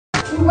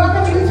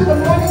welcome you to the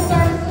morning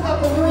services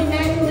of the new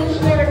Emmanuel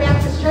Missionary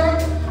Baptist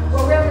Church,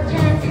 where Reverend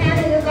Terrence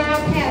Cannon is our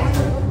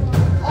pastor.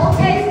 Oh,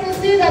 taste and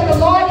see that the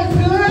Lord is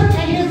good and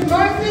his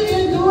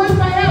mercy endures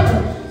forever.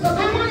 So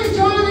come on and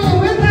join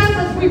in with us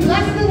as we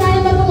bless the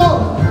name of the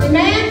Lord.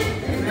 Amen?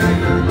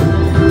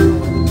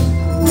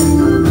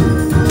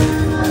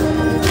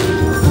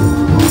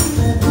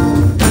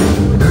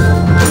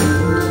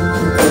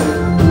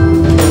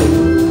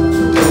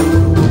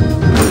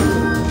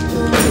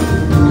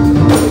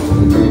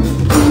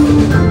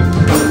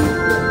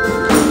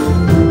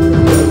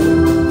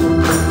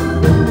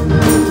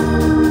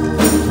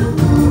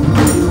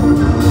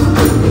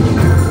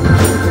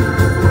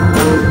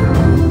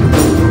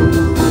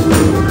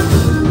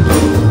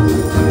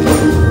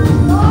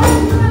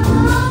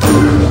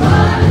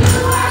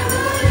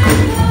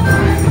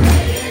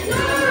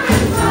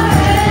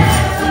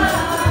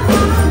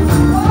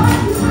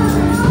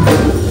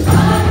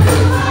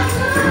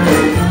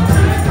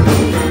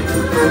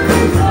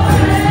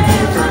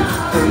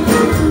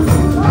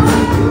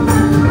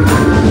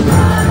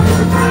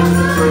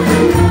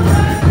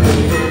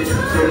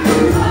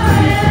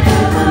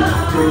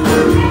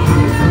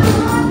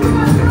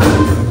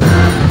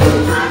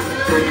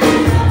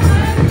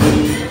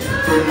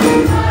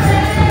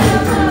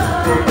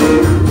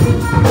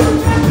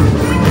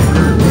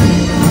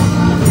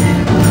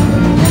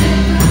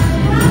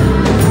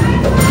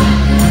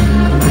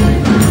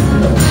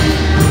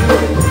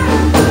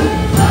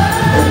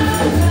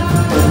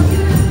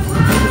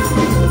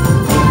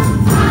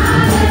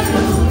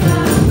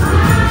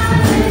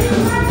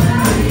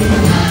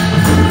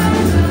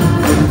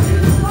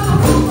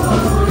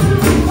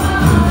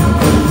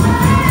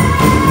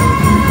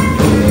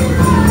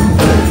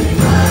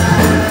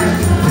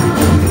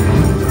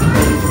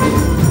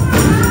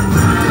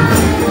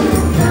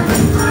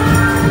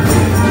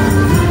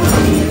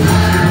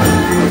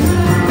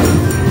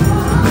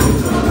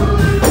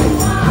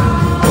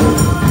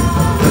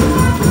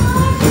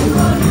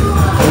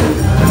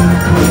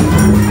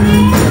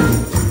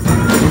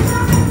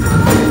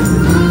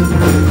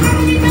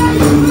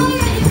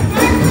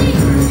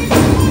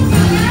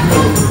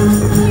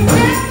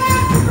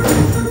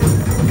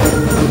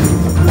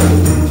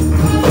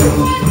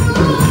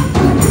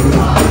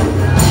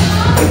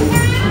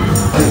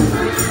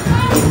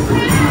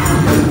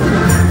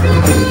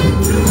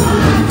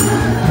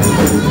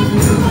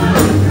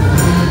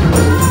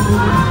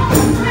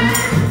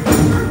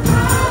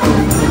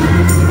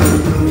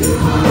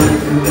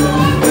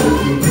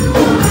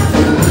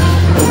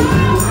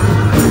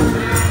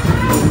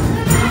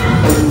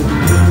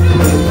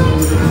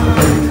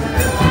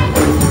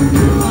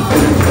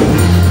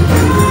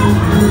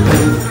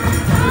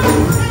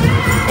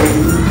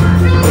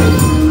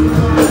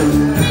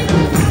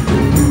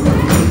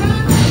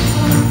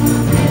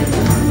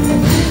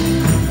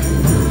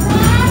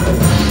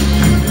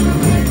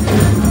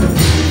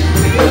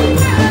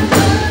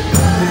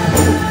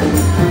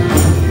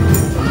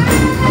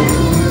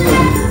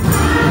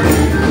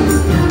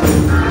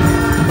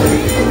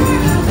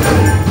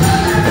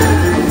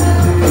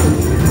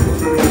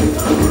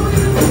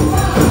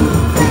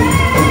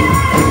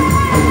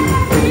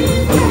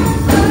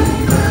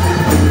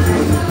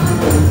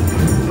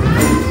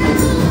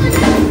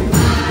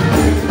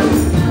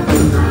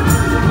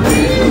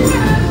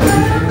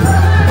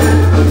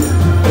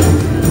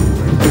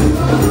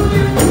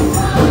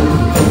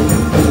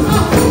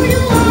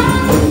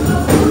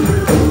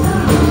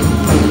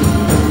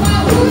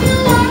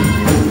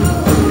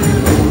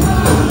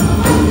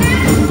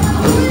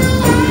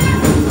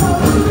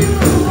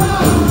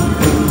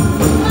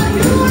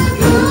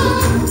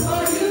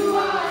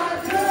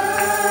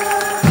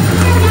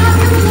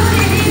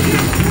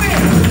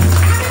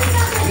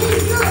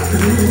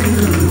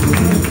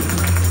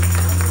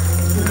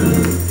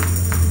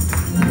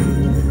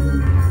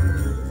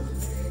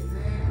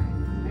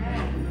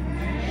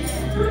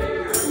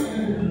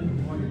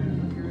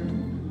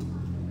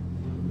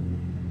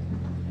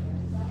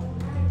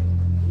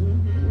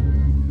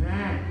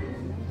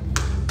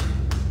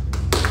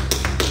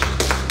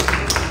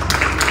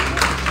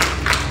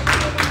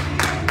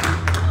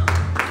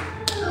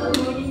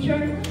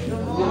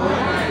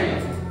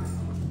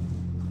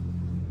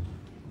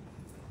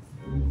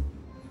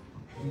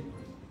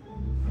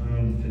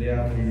 Today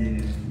I'll be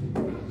reading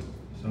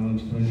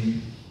Psalms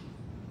 20.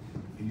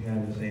 If you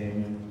have to say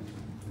amen.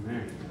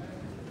 Amen.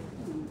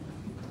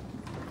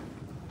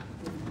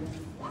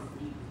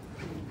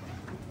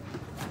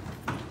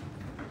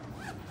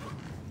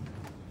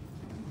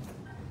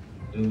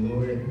 The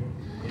Lord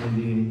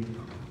ending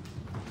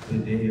the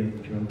day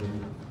of trouble.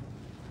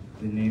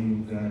 The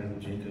name of God of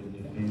Jacob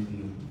defend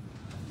thee.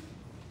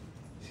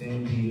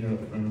 Send thee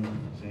help from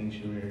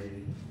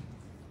sanctuary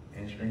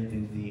and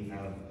strengthen thee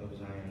out of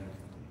Zion.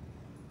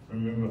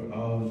 Remember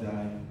all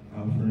thy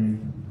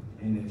offering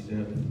and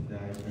accept thy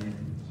burnt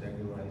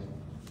sacrifice.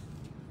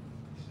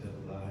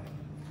 Selah.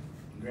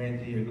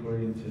 Grant thee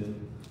according to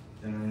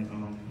thine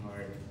own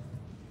heart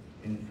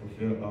and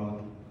fulfill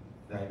all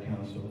thy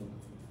counsel.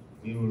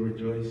 We will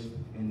rejoice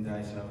in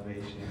thy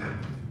salvation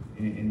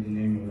And in the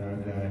name of our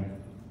God,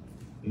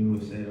 we will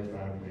set up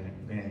our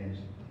banners.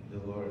 The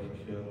Lord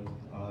fulfill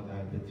all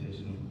thy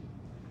petition.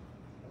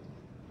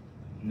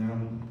 Now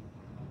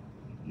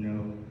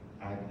know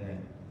I that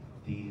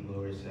the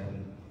Lord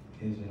Sabbath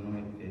is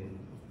anointed.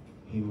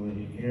 He will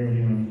hear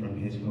him from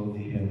his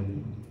holy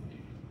heaven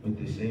with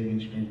the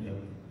saving strength of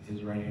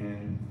his right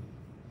hand.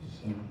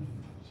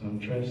 Some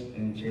trust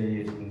in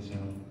chariots and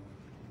some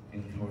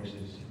in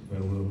horses,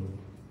 but we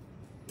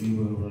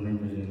will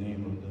remember the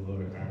name of the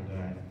Lord our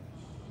God.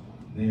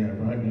 They are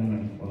brought down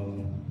and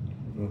fallen,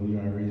 but we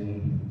are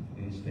risen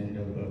and stand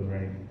up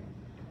upright.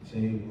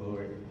 Say,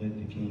 Lord, let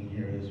the King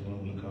hear us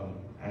when we call.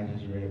 I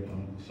just read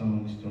from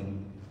Psalms 20.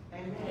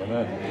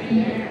 Amen.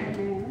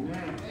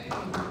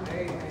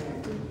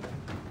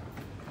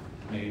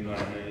 May you bow our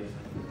heads.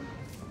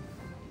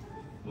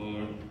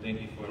 Lord,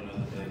 thank you for another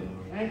day,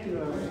 Lord. Thank you,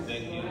 Lord.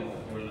 Thank you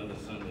for another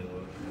Sunday,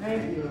 Lord.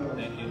 Thank you, Lord.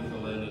 Thank you for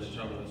letting us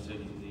travel the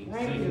city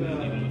Thank you, safely,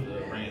 Lord. even with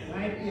the rain.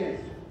 Thank you.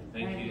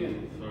 Thank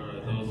you for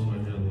those who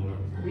are here, Lord.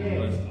 Yes.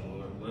 Bless them,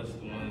 Lord. Bless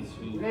the ones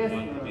who Bless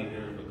want to them. be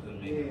here but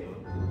couldn't make it, Lord.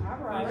 All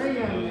right.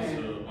 Bless those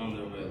who are on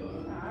their way,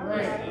 Lord.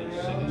 Bless the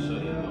sick and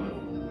shut in,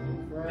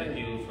 Lord. Thank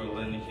you for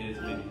letting the kids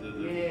make it to the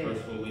Yes.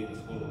 first full week of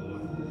school,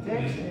 Lord.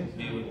 Protection.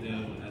 Be with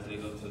them as they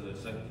go to the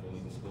second full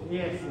week of school.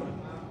 Yes, Lord.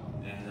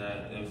 And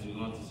that as we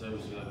go into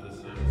service, we have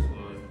this service,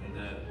 Lord, and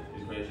that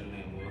we praise your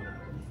name, Lord,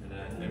 and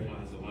that everyone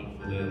has a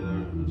wonderful day,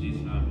 Lord. In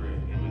Jesus' name I pray.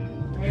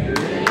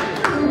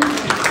 Amen.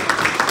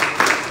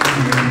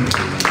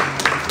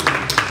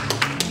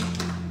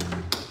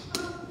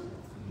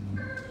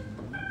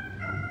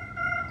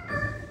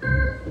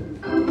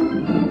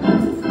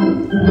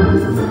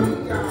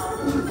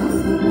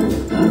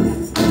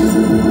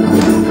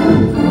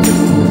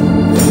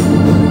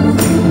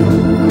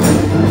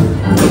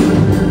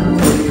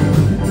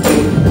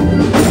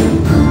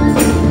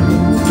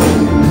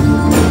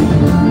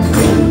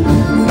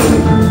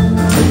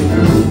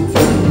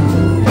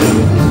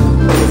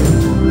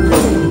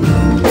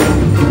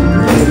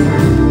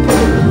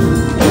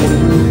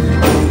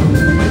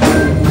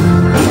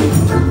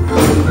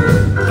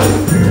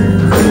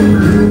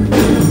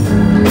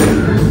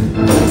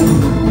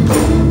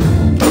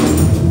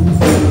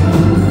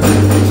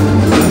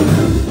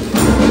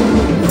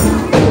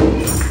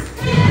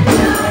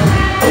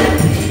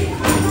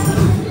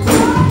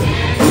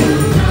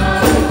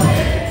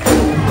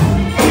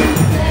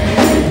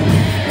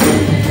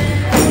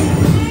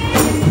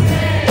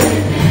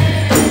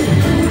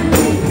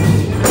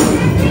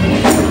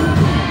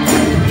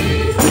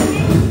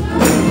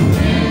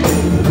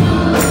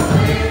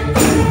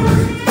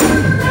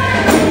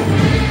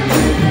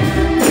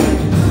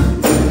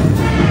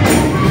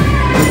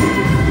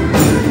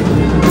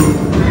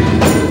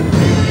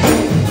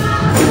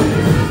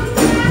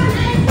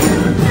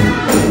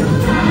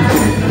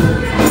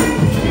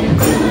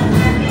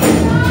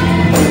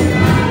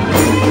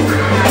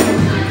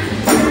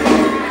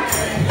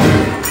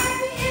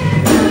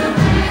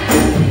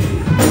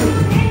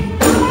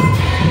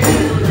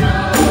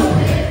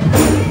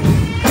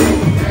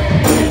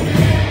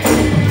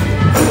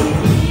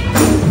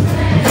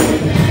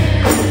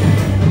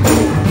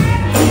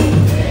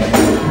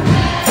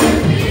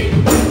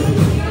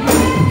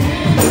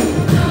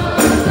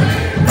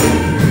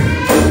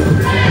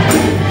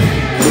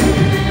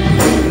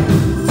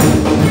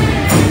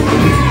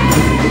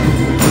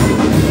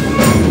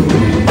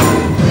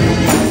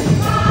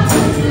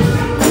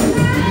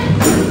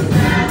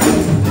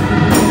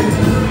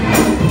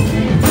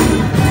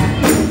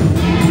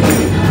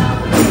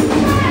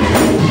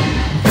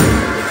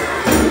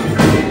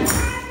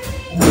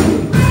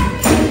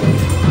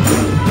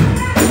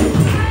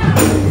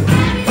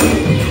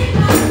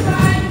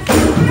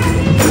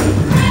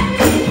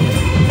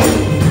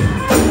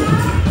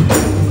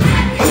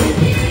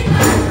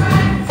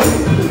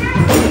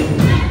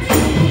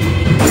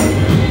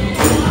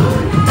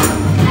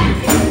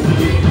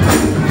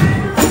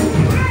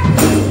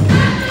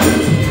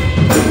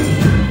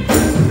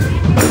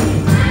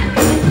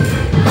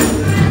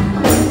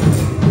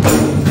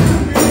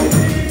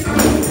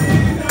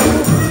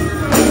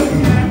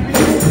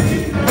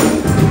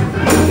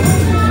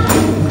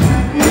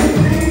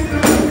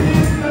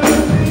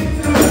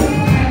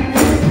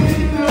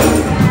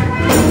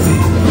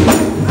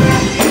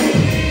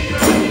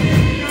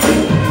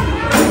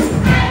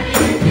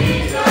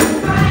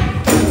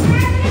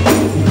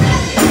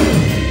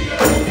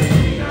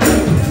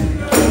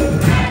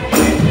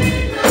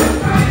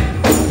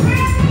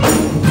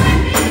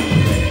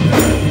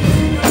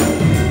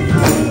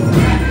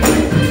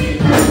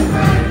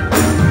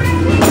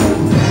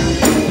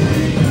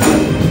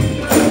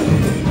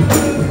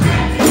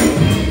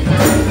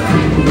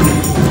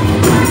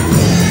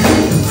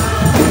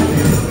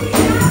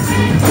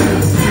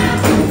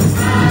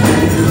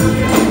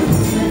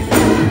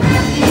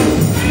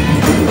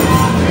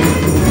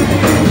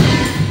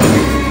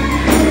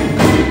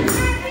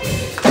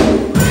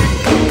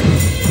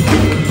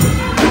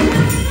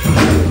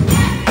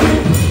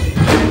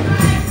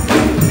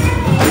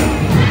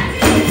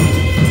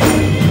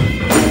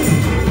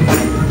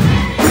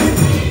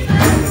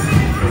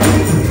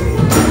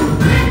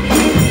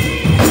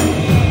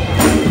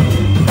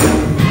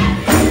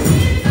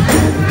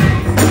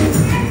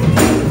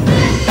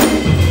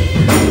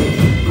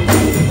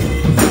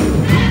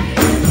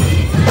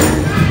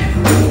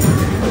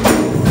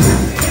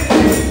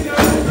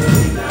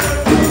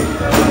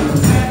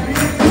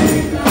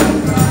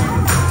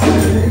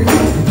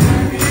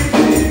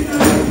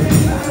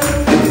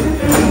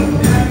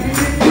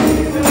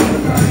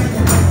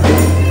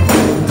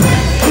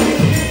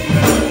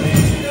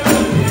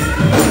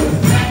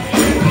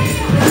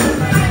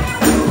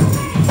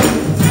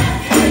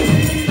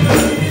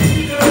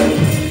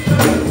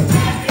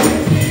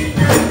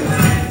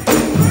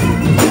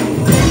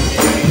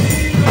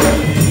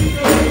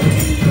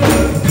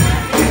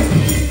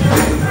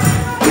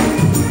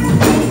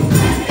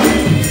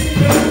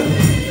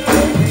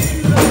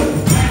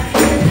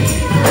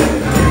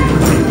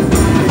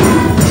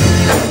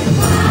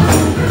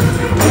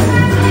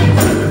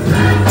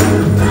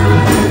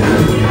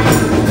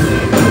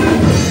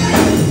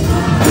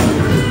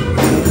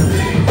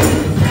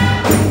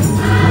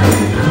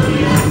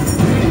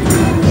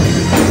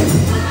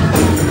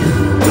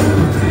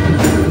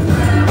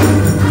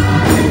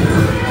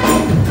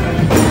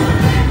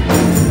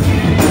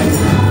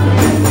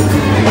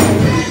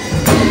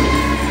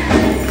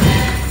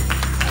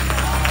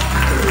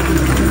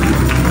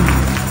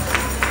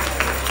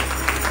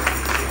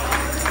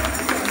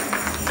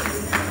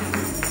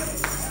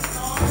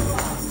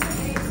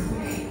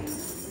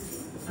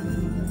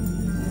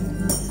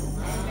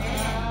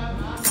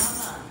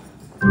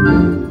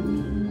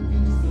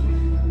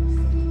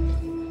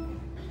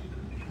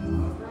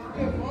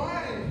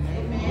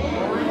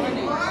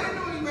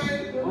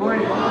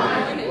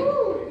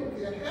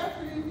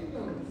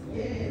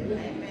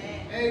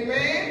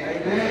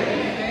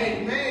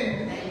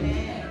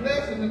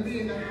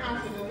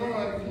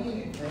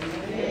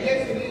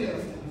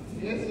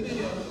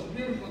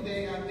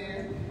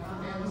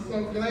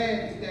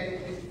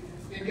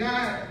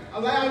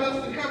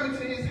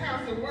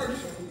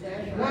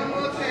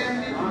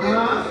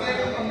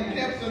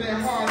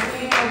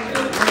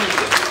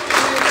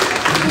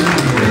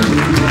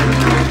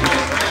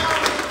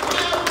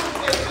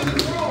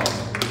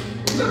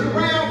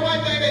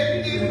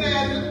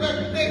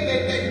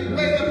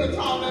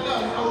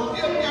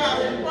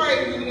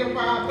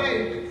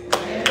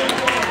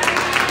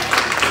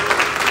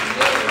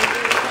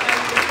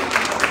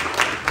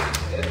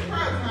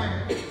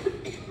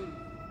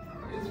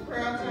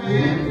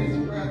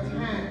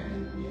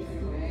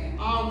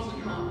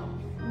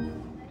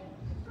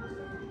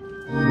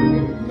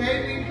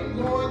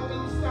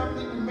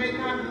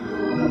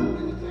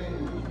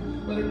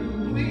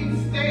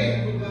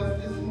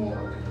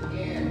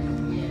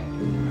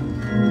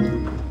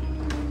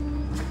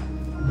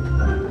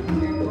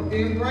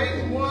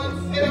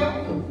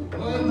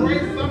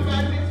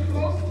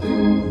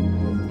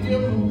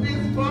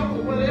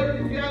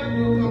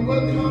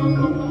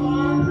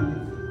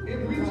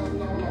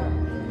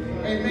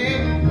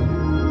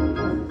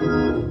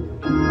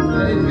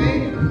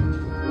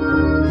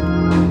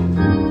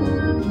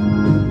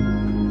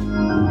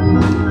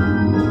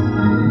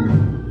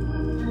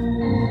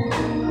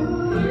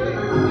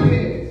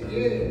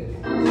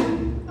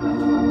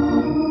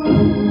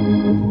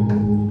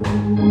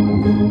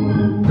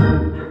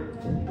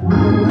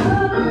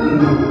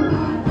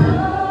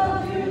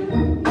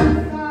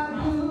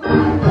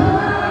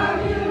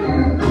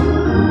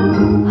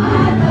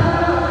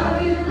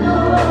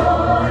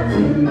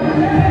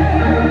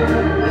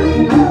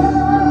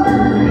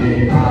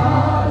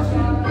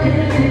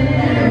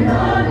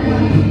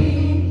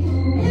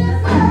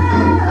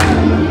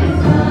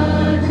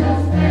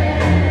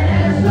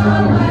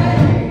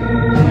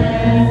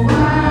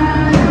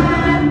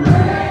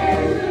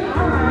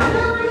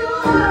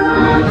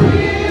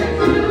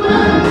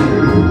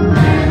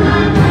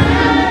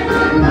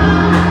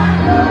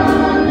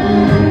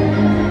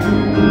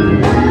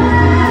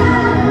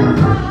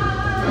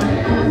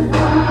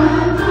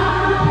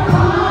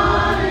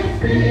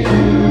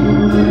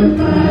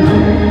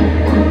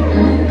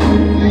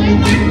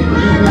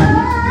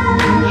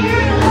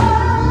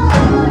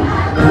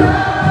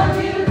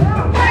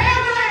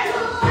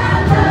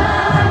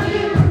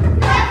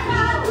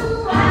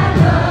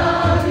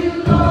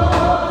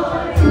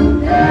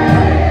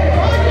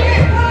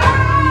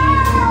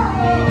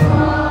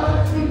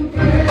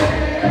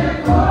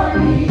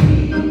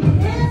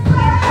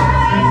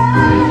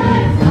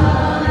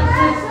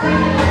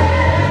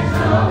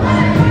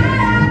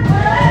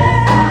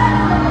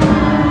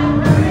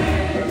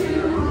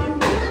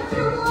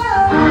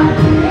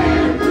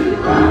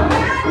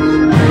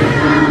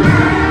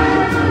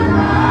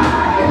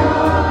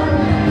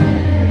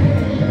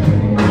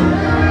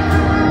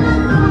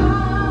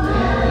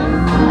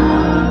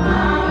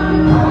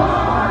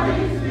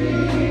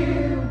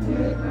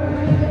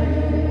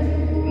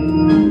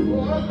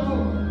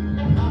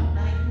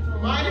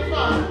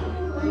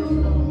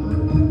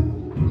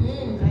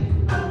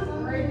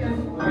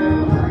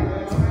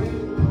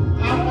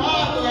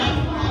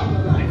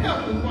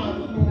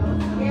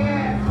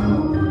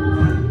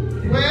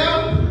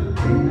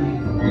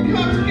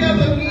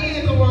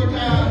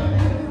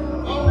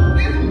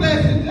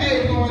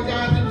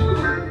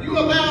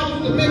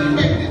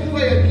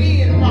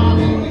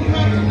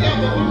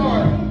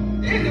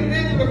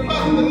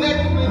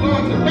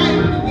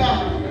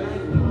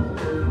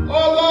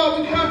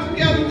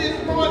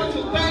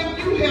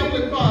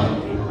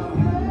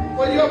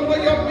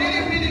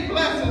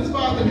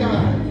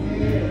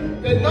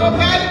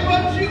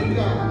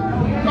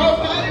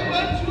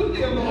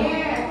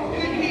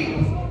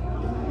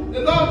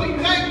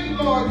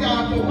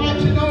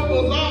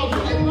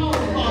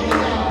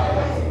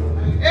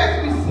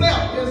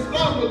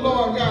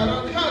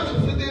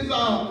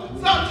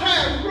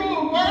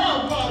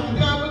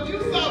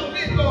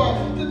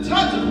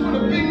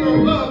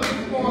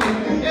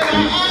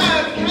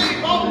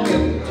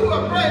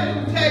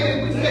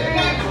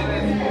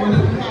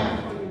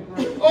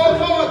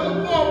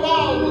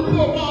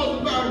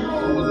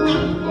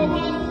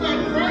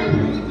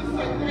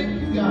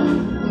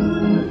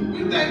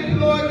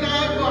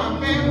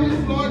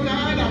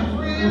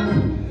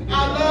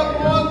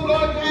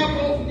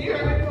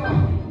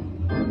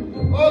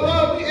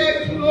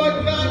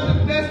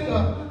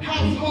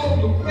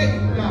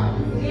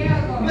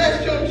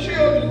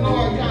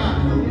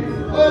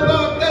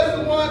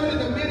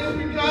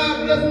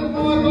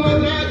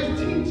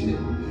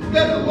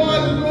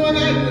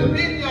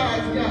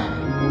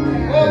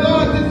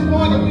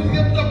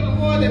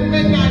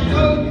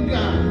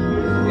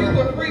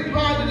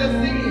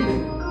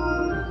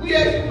 We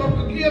ask you for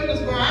forgiveness.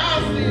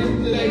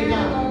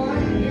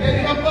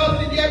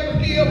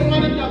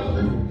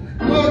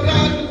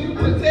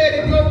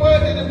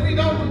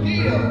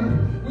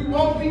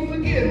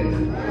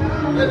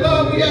 And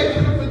Lord, we ask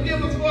you to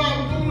forgive us for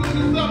our foolish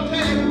and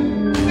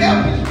sometimes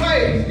selfish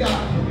ways,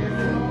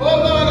 God. Oh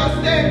Lord,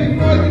 I stand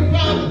before you,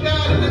 Father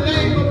God, in the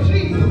name of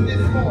Jesus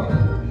this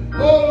morning.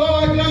 Oh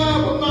Lord God,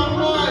 with my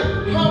heart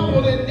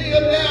humble and kneel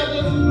down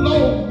just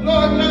low,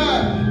 Lord God,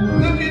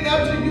 looking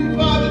up to you,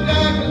 Father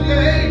God, because you're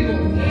able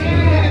to do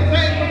anything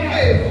but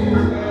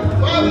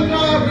fail. Father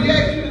God, we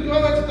ask you to go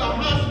into the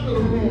hospital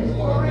room,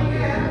 Lord.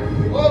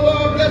 Oh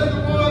Lord, bless the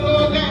one,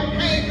 Lord God,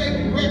 pain may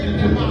be wrecking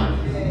their mind.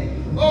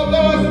 Oh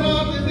Lord,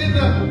 some is in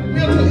the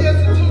mental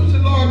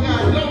institution, Lord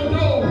God, don't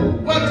know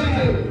what to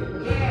do.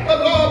 But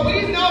Lord,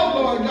 we know,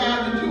 Lord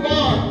God, that you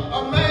are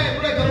a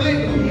man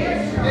regulator.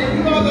 And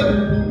you are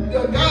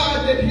the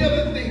God that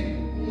healeth thee.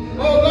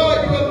 Oh Lord,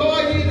 you are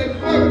lawyer in the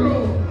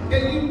courtroom,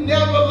 and you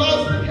never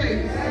lost the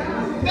case.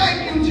 Thank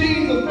you,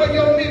 Jesus, for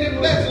your many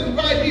blessings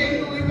right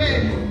here through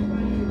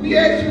Emmanuel. We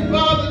ask you,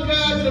 Father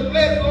God, to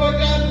bless, Lord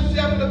God, the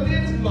shepherd of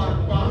this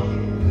flock, Father.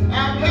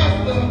 Our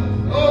pastor,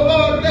 oh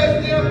Lord,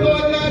 bless them,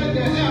 Lord God, in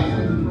their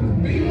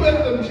absence. Be with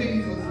them,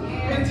 Jesus.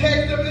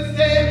 Protect them and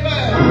stand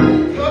by.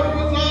 Cover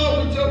us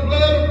all with your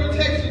blood of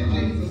protection,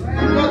 Jesus.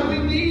 Because we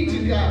need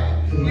you, God.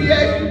 We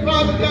ask you,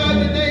 Father God, in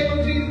the name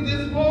of Jesus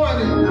this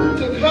morning,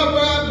 to cover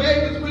our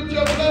babies with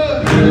your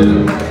blood.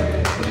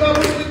 Cover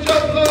us with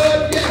your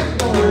blood,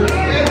 yes, Lord.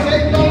 As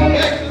they go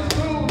back to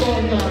school,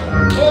 Lord God.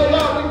 Oh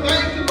Lord, we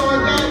thank you, Lord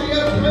God. We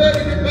haven't heard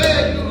any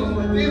bad news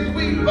this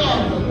week,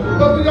 Father.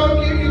 But we're going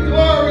to give you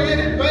glory in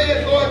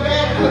advance, Lord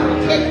God, for the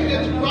protection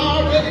that you've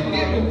already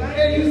given.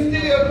 And you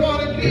still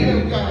going to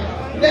give, God.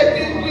 Let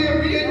this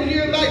year be a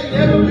year like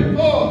never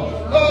before.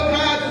 Lord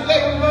God, that they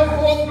will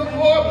learn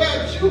more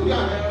about you,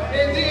 God.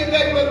 And then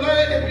they will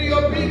learn to be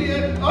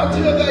obedient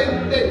until their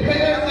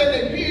parents and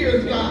their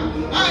peers, God.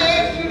 I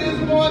ask you this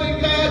morning,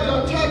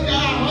 God, to touch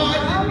our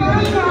hearts and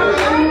give us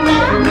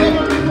like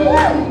never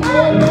before.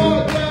 Oh,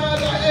 Lord God,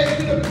 I ask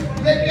you to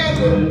make out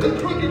the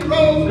crooked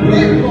roads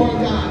straight, Lord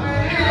God.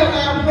 Heal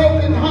our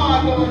broken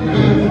heart, Lord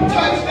God.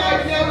 Touch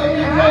like never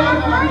before,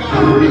 Lord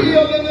God.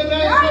 Heal in the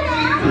name of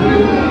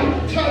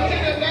Jesus. Touch in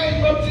the name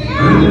of Jesus,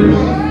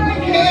 Lord. We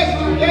cast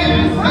you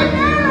down,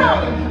 Satan,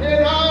 Lord,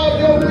 and all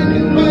your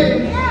wicked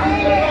ways.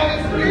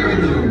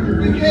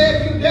 We cast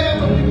you down,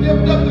 but we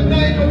lift up the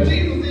name of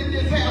Jesus in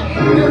this house.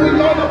 And we're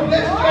going to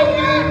bless your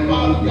name,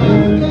 Father God,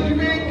 because you've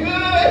been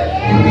good.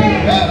 You've been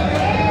better.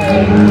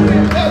 You've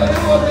been better to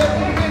us than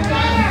we've been to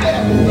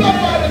ourselves.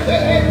 Somebody say,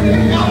 amen.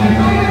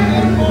 Hallelujah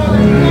this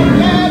morning. I'm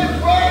glad and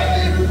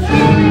worthy.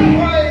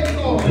 Praise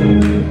Lord.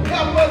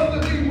 Help us to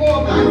be more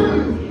like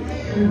you.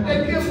 And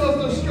give us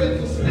the strength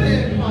to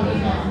stand, Father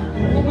God.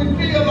 When we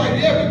feel like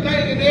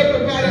everything and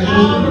everybody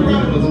all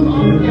around us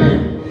falling down.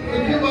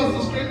 And give us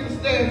the strength to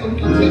stand so we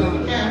can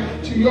testify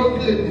to your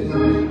goodness.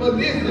 But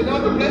this and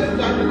other blessings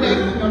I do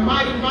ask in the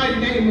mighty, mighty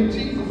name of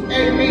Jesus.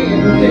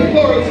 Amen. And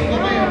glory to the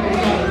Lamb of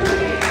God.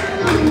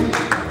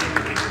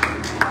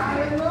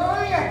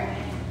 Hallelujah.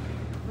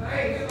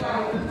 Praise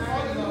God.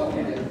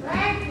 Hallelujah.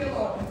 Thank you,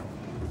 Lord.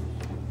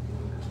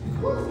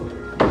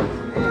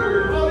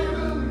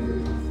 Hallelujah.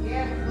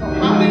 Yes, Lord.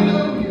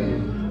 Hallelujah.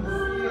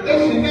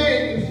 That's your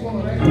name this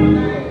morning.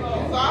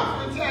 It's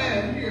offering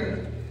time here.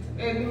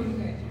 And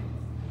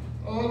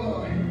oh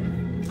Lord.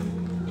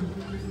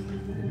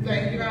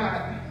 Thank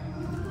God.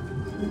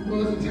 It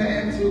was a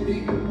time to be.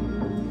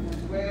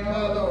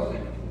 Well, Lord.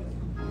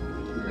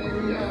 May we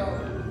bow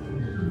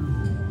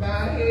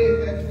our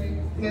heads as we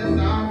bless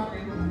the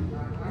offering.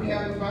 We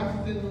have the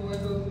boxes in the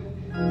windows,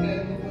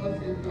 and the ones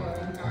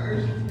that I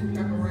urge you to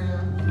come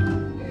around.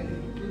 And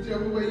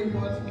whichever way you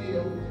want to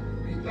give,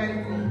 be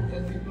thankful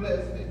and be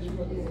blessed that you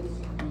are doing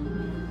so.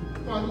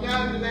 Father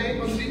God, in the name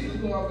of Jesus,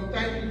 Lord, we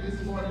thank you this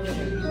morning that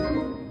we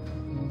do.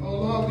 Oh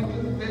Lord, we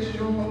just bless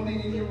your holy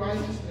and your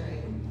righteous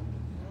name.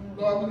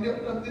 Lord, we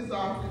lift up this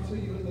offering to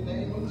you in the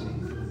name of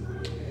Jesus.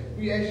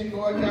 We ask you,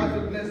 Lord God,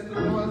 to bless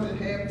the ones that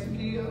have to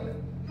give.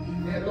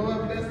 And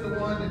Lord, bless the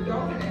ones that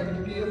don't have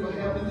to give but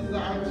have a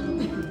desire to.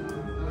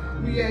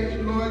 We ask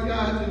you, Lord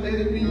God, to let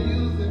it be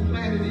used and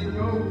planted in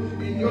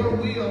your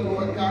will,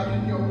 Lord God,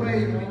 in your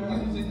way, to be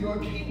used in your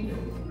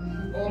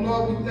kingdom. Oh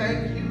Lord, we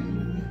thank you.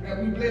 And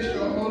we bless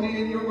your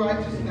holy and your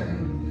righteous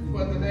name.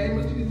 For in the name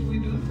of Jesus we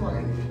do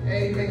pray.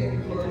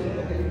 Amen. Glory to the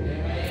Lord.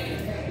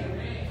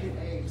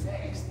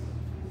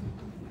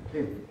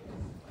 Amen.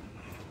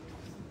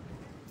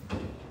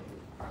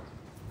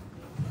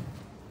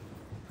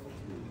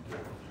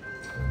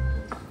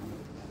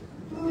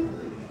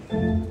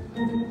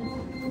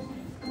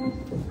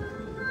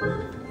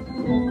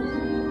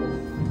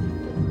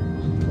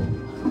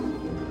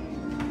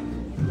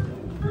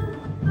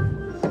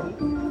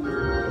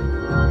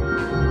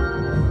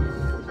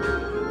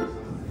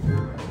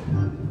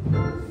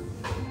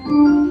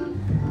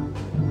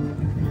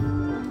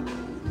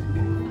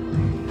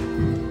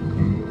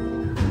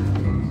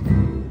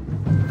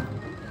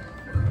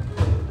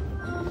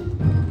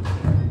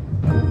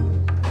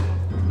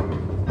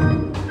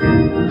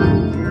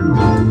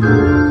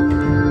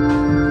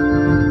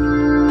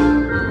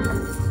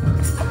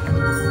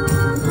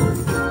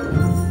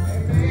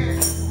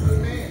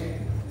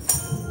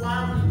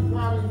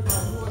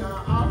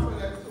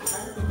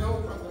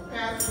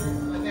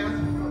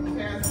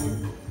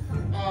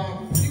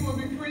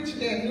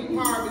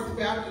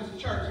 largest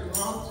church in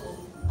Rossville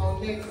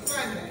on next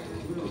Sunday.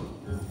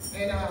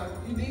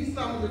 And he needs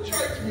some of the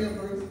church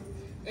members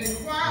and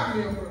choir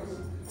members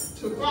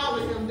to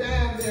follow him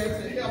down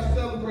there to help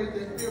celebrate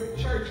their 5th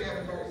church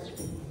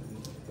anniversary.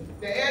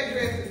 The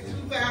address is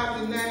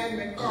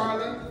 2009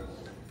 McFarland,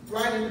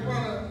 right in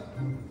front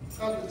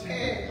of the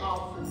tag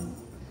office.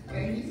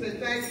 And he said,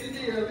 thank you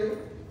dearly,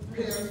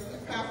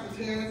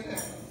 Pastor Terrence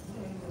Hammond.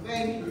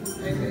 Thank you.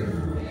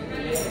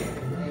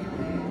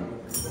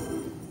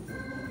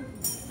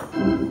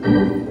 Amen.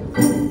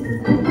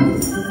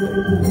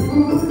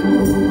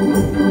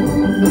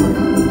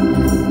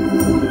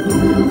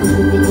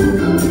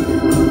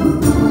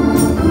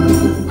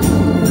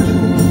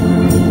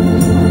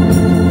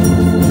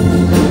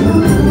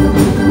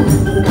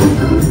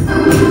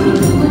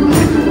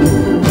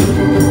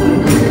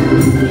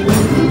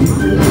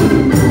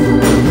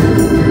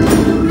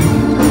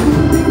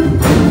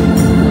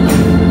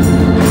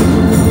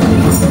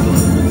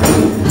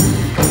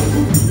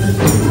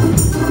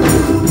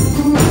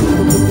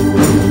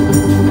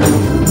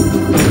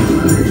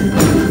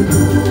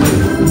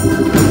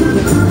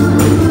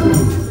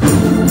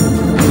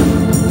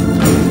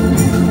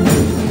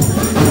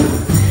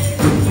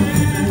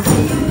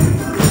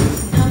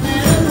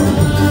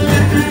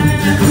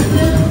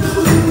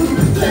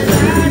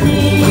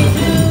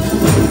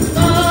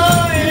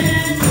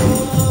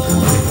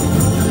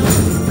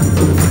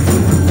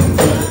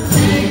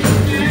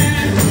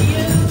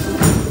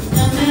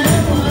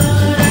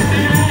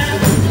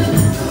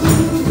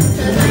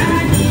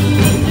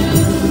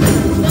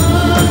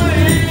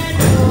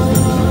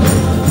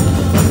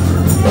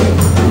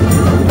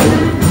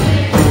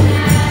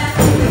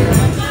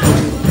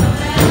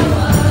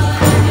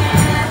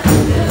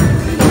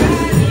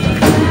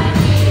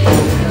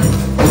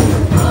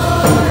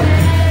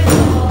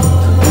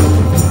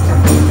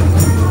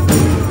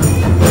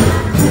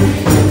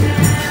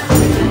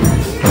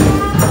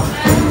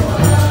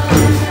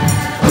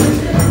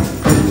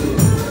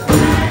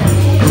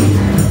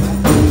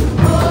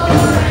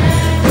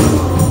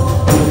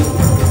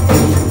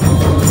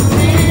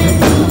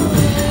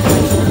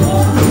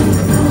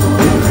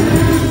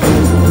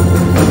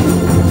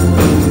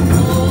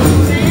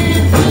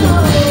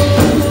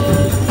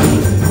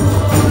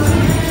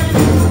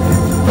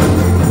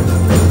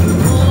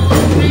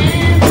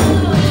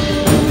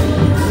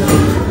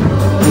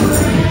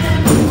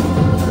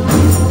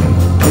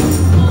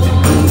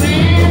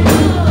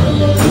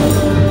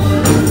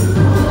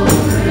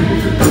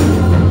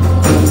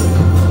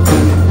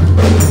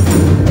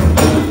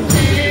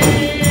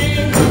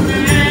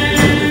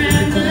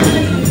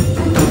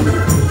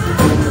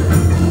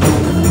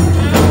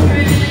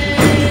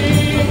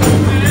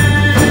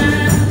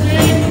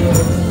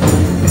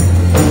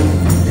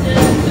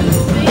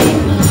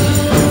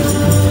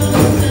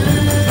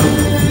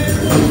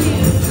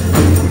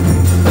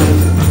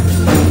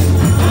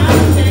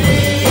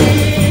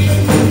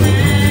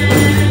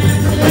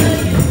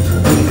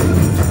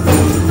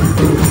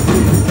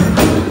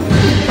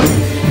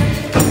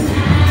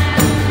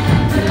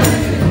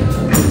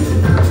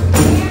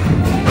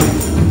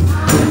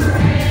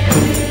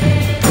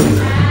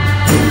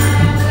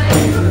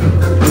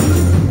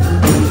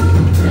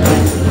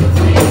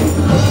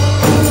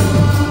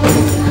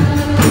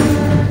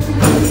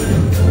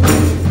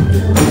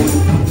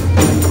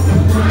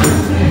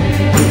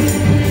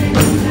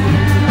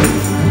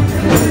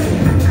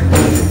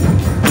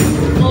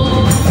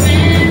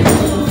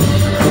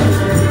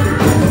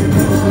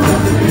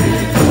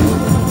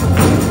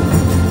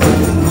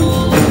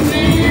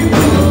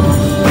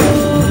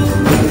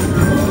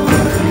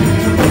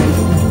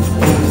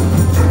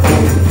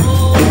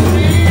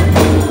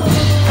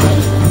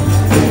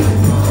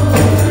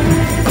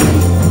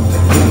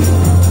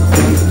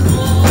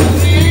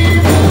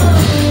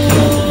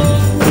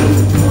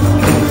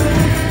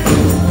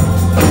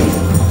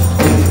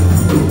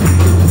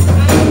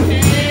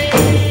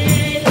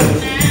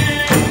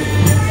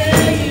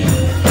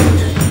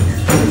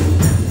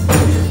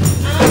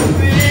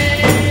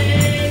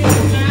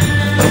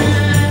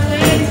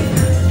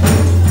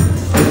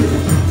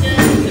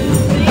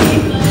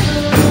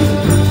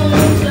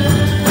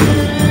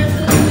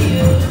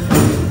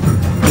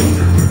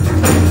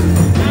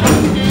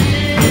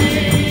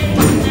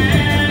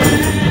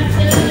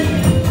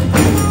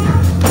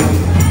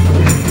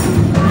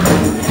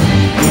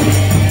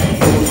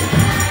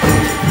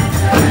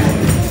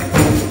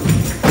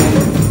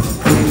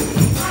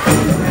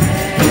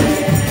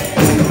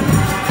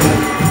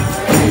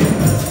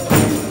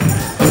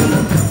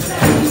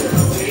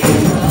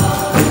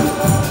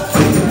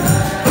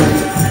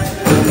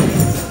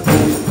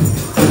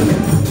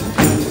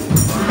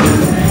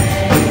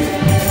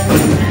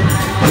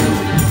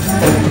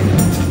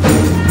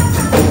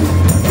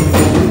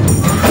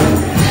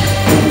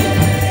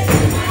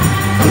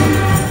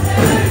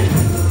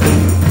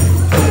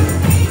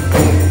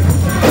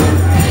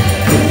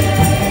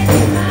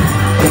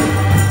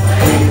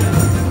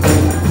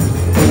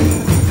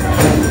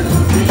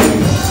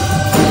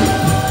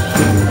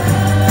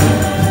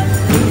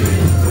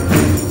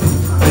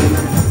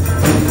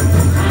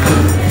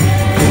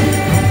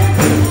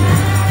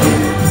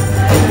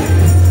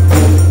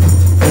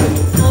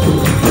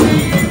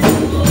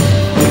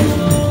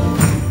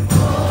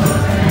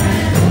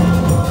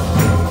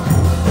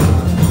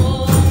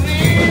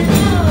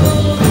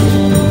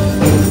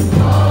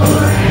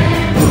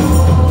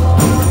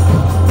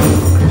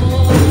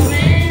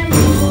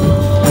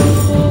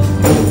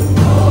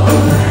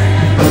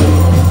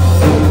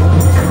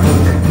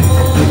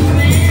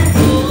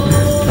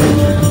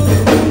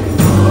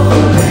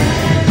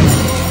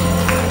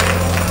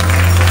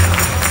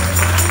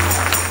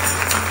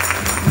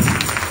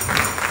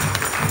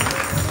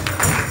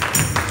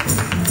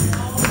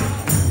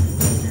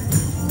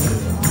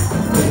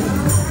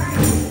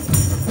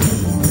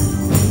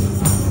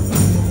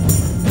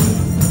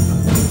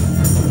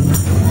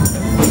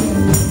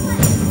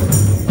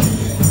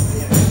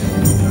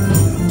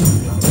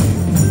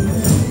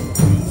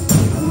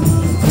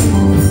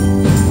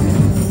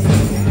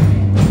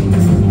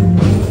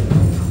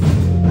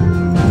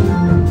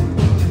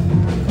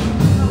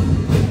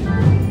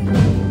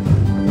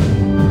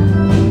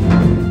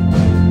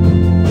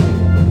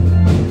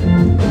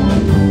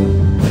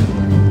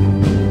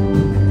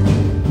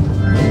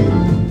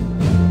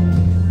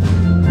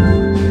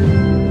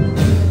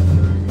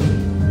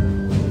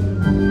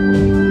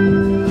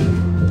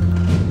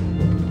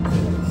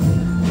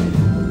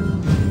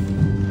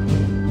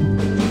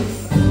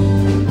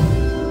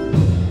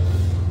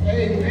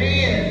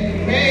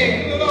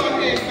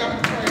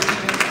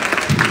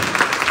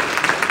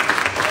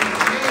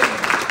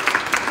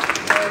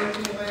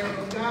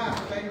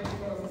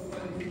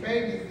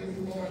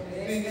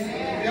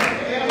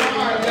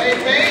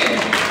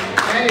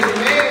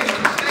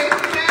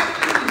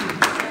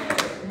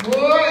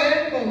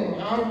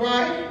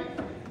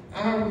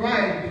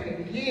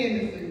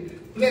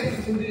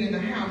 blessed to be in the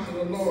house of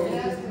the Lord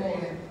this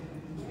morning.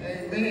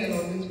 Amen.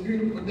 On this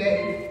beautiful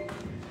day.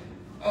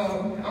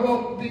 I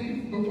won't be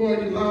before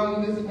you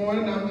long this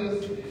morning. I'm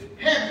just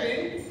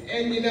happy,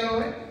 and you know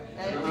it.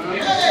 Hey,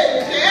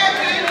 if you're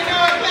happy, and you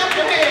know it, clap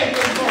your hands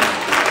this morning.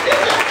 If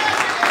you're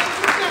happy,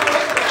 and you know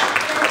it, clap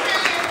your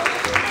hands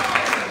this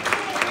morning.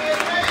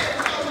 Amen.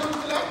 So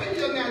I'm up in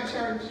here now,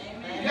 church.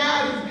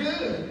 God is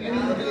good, and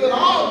He's good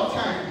all the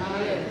time.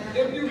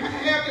 If you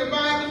have your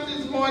Bibles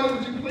this morning,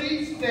 would you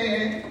please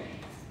stand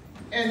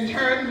and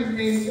turn with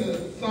me to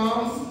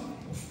Psalms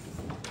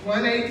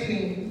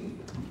 118,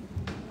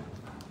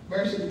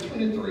 verses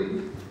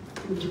 23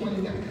 through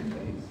 29,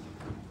 please.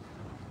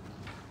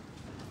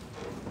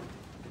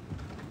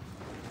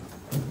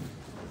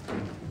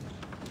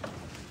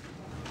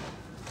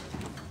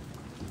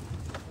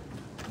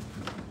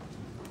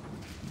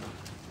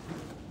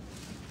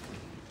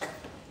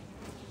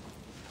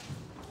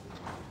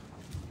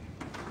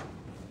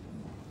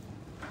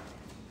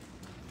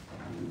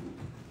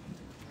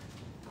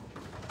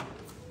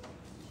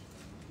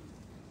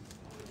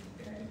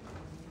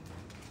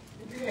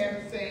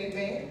 Say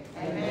amen.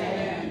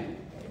 Amen.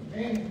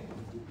 Amen.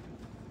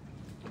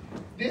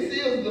 This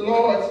is the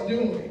Lord's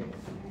doing.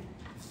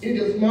 It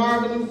is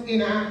marvelous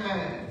in our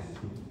eyes.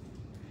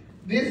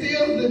 This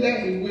is the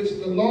day which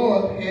the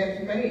Lord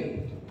hath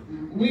made.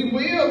 We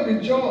will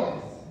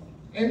rejoice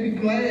and be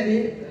glad in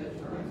it.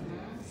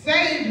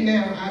 Save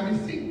now, I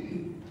beseech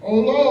thee. O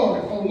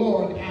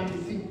Lord, I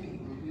beseech thee.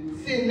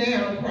 Send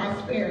now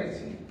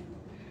prosperity.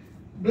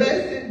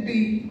 Blessed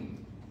be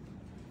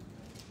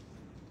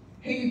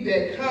he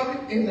that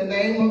cometh in the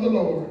name of the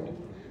Lord.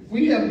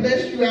 We have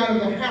blessed you out of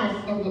the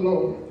house of the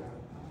Lord.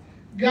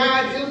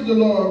 God is the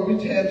Lord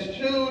which hath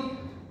shewed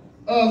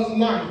us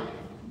light.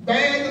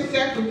 Bind the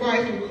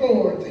sacrifice with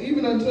cords,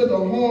 even unto the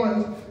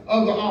horns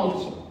of the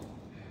altar.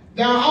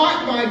 Thou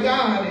art my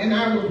God, and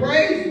I will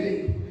praise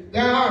thee.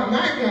 Thou art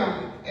my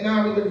God, and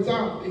I will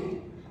exalt thee.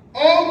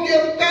 Oh,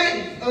 give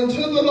thanks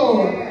unto the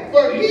Lord,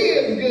 for he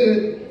is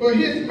good, for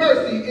his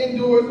mercy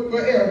endures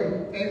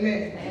forever.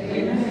 Amen.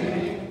 Amen.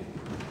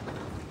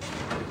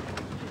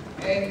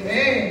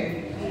 Amen.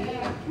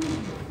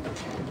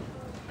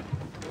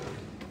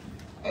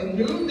 A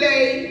new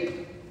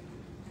day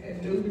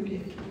and new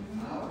beginning.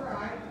 All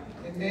right.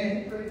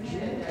 Amen.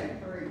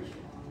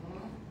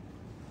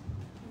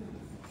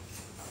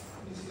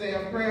 Let's say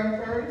a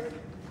prayer first.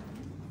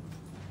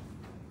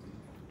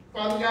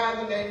 Father God,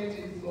 in the name of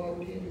Jesus, Lord,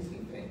 we can say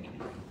thank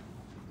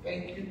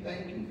you.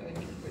 Thank you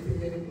for your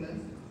many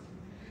blessings.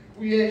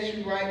 We ask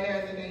you right now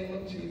in the name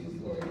of Jesus,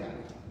 Lord God,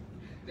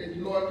 that,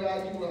 Lord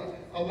God, you will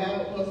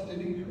allow us to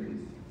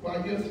decrease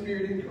while your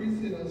spirit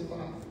increases in us,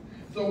 Father,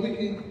 so we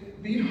can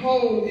be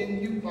whole in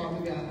you,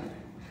 Father God.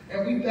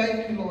 And we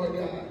thank you, Lord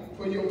God,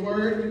 for your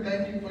word. We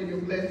thank you for your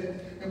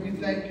blessings. And we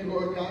thank you,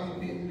 Lord God, for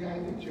being the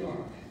God that you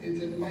are. It's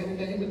in the mighty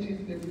name of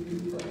Jesus that we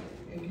do pray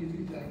and give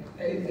you thanks.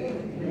 Amen.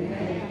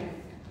 Amen.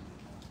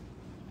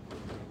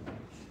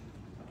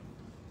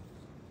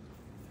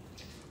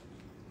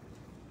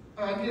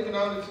 I give an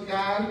honor to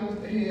God, who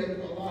is the head of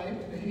my life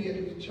and the head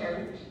of the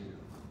church.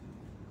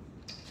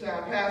 To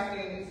our pastor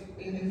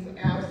in his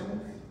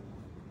absence,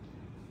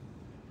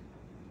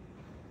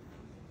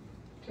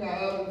 to our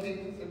other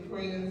deacons and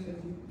friends and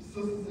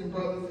sisters and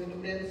brothers in the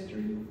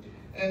ministry,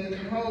 and the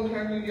whole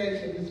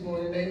congregation this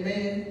morning.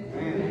 Amen.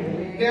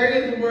 Amen. There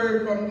is a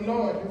word from the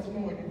Lord this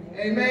morning.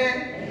 Amen.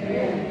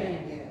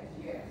 Amen.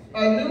 Yes.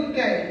 A new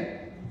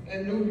day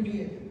and new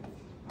beginnings.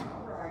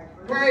 All right.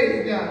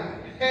 Praise God.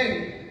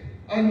 Hey,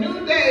 a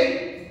new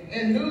day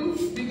and new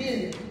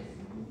beginnings.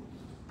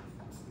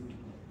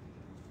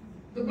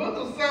 The book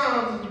of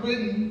Psalms is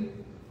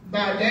written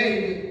by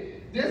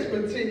David. This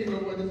particular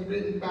one is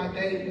written by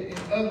David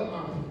and other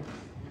authors,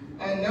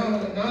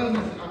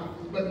 anonymous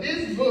authors. But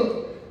this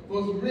book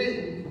was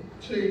written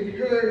to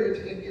encourage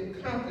and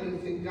give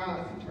confidence in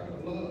God's eternal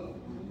love.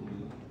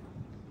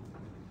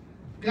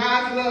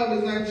 God's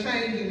love is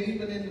unchanging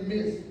even in the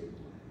midst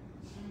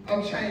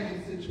of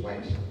changing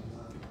situations.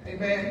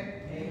 Amen?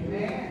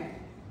 Amen.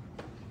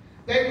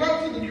 They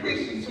wrote to the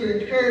Christians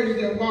to encourage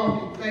their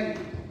walk in faith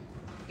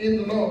in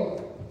the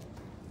Lord,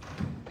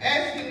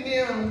 asking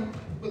them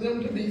for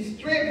them to be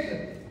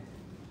strengthened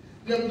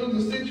them through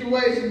the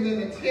situations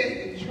and the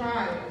tests and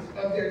trials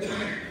of their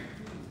time.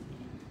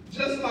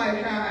 Just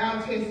like how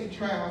our tests and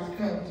trials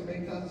come to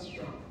make us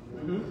strong.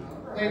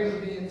 They were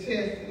being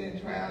tested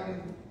and tried,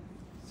 and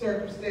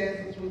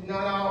circumstances was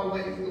not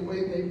always the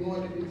way they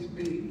wanted it to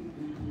be.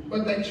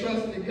 But they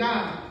trusted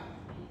God.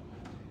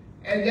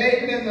 And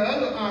David and the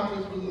other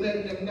authors was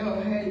letting them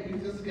know, hey, we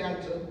just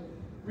got to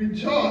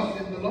rejoice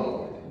in the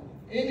Lord.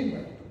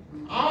 Anyway,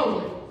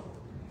 always.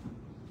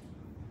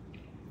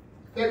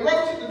 They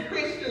wrote to the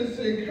Christians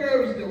to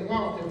encourage them to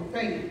walk in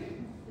faith.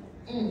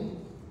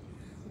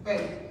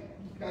 Faith.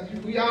 Because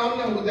we all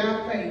know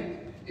without faith,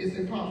 it's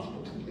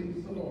impossible to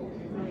please the Lord.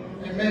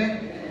 Amen?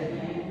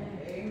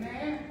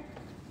 Amen.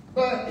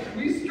 But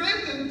we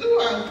strengthen through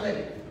our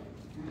faith.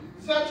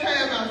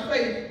 Sometimes our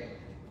faith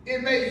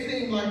it may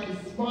seem like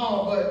it's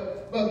small,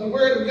 but the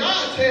Word of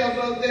God tells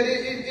us that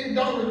it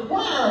don't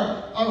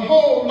require a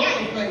whole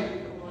lot of faith.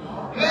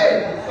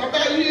 Hey,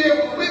 somebody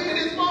here with me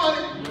this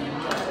morning?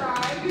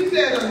 He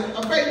said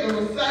a faith of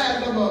the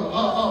size of a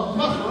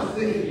mustard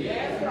seed.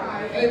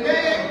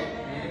 Amen?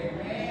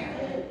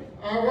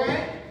 All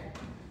right?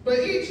 But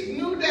each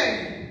new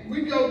day,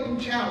 we go through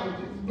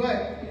challenges.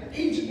 But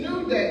each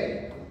new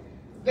day,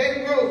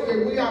 they wrote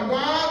that we are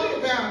bothered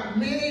about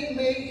many,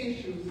 many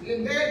issues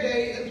in their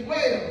day as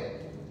well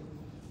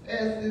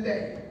as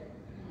today.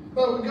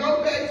 But we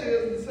go back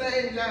to the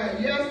same God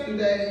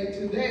yesterday,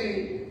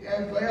 today,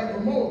 and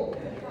forevermore.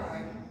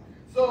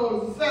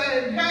 So it's the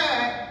same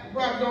God,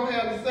 probably don't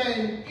have the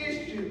same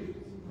issues.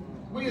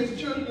 We as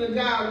children of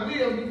God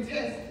will be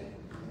tested.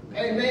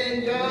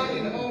 Amen. Young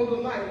and old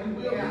alike, we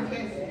will be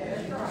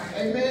tested.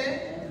 Amen.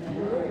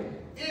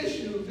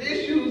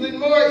 Issues and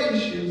more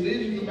issues.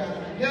 Issues about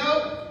our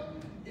health,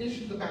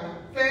 issues about our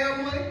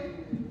family,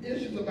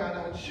 issues about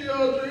our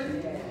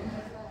children,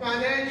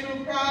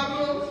 financial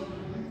problems,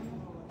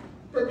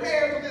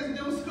 prepare for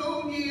this new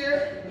school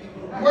year,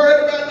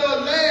 worried about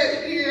the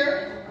last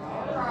year,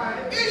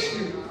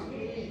 issues.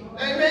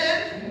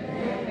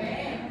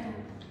 Amen?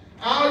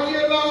 All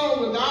year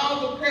long with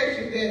all the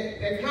pressure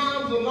that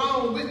comes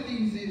along with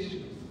these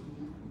issues.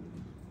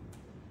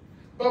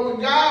 But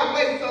when God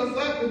wakes us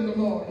up in the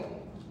morning,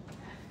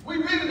 we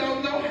really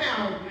don't know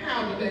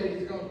how the day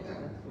is going to go.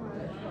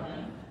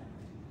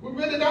 We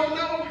really don't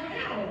know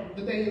how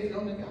the day is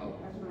going to go.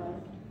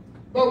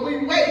 But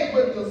we wait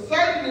with the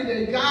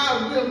certainty that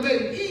God will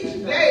make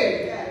each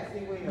day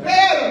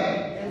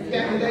better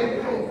than the day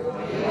before.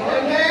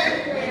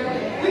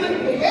 Amen? We look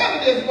at the heaven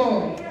this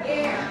morning.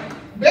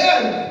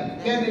 Better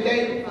than the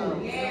day before.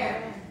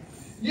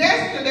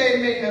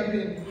 Yesterday may have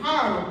been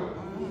horrible.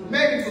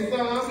 Maybe for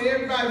some,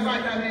 everybody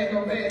might not have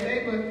no bad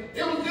day, but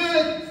it was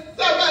good.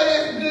 Somebody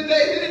has a good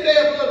day. Any day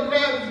above the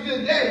ground is a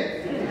good day.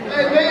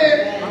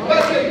 Amen?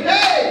 But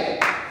today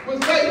was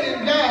faith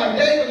in God.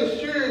 David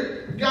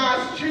assured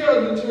God's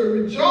children to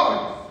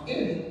rejoice in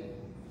it.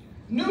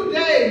 New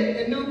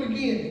day and new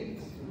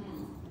beginnings.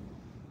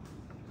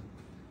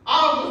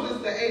 August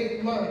is the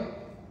 8th month.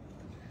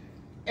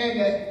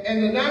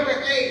 And the number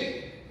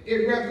 8,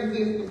 it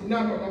represents the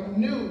number of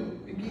new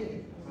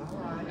beginnings.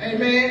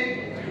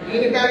 Amen?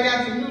 Anybody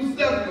got some new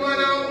stuff going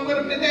on with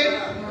them today?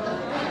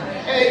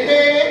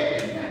 Amen?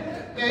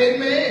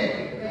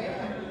 Amen.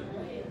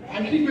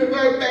 I keep it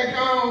right back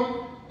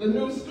on the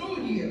new school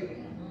year.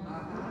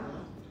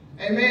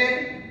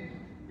 Amen?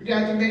 We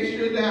got to make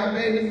sure that our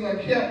babies are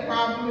kept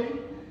properly,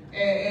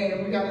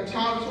 and we got to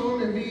talk to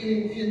them and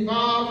be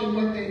involved in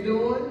what they're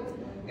doing,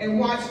 and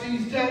watch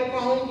these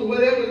telephones or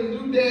whatever the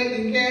doodads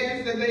and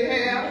gadgets that they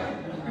have,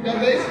 because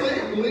they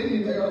sleep. Believe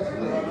me, they're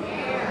asleep.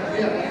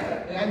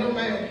 Yeah, I know,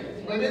 man.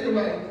 But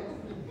anyway,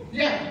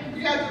 yeah,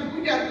 we got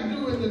to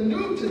do in the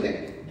new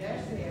today.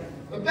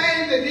 The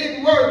things that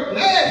didn't work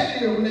last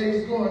year when they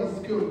was going to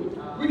school,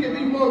 we can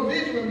be more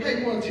vigilant and pay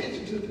more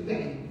attention to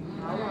today.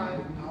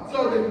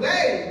 So that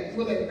they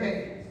will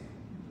advance.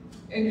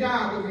 And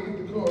God will get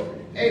the glory.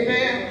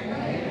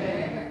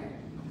 Amen?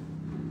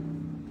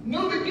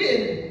 New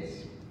beginnings.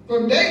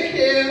 From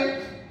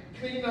daycare,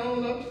 clean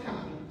on up to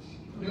college.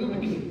 New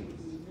beginnings.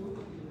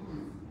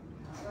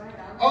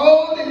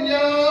 Old and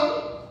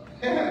young,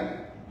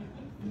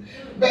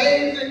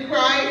 babes in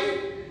Christ,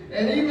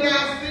 and even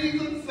our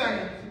seasoned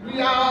saints. We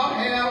all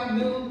have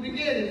new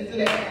beginnings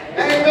today.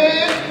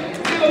 Amen?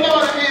 Give the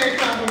Lord a hand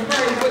clap and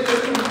praise for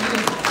your new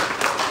beginnings.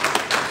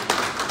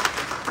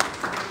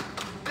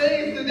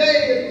 Things today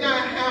is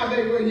not how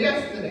they were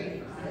yesterday.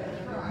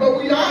 But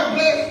we are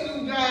blessed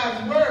through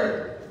God's word.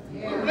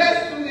 We're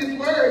blessed through his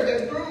word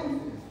that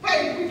through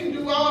faith we can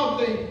do all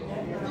things.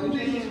 Through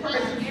Jesus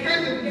Christ who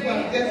strengthens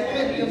us. That's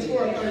Philippians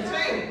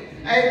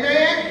 4:13.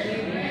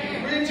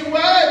 Amen? Read your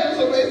word.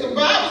 There's some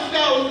Bible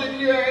scholars in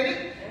here, ain't it?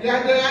 You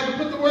have to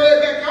put the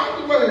word back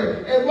on the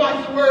word and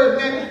watch the word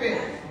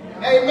manifest.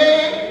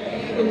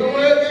 Amen? Put the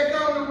word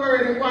back on the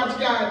word and watch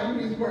God do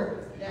his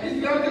work.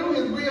 He's going to do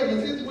his will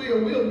because his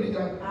will be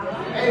done.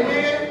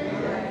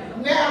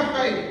 Amen? Now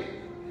faith.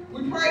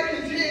 We pray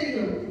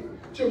continually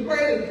to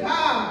pray to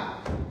God.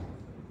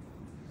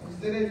 I'll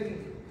say that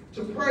again.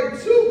 To pray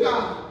to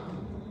God.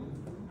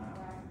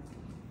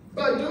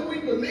 But do we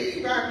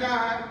believe our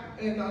God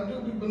and do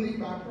we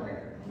believe our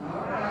prayer? All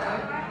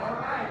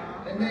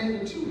right. And man,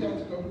 the two have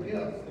to go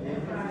together.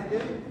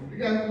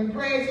 Because when we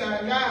pray to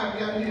our God, we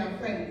got to have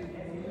faith.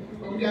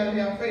 But we got to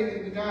have faith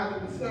in the God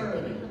that we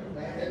serve.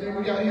 And then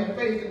we got to have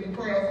faith in the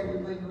prayers that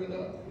we bring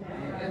up.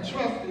 And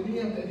trust in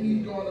him that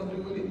he's going to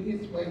do it in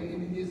his way and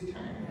in his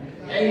time.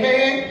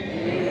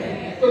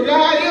 Amen? So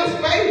God is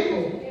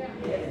faithful.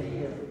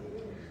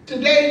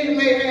 Today you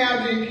may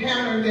have the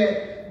encounter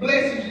that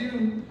blesses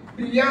you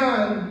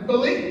beyond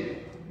belief.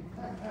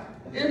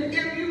 If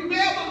you've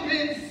ever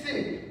been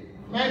sick,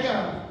 my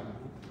God,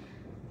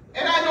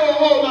 and I know a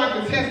whole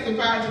lot to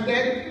testify to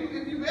that.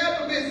 If you've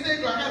ever been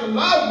sick or had a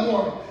loved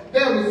one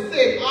that was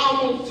sick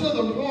almost to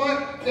the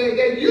point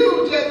that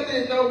you just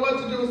didn't know what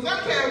to do.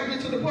 Sometimes we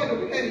get to the point that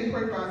we can't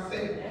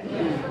ourselves.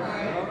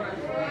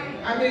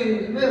 I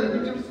mean, really,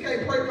 we just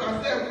can't pray for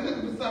ourselves. We're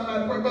looking for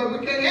somebody to pray for.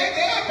 We can't ask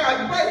everybody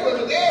to pray for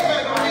us.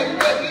 Everybody don't have the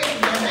best interest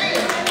in their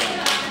hands.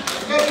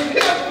 But be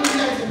careful who you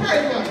have to pray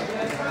for.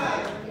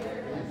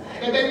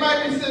 And they might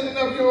be sending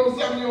up you on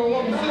something you don't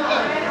want to send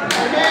up.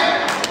 Amen?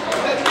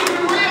 Let's keep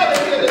it real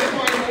here this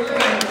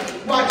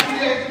morning. Watch who you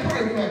have to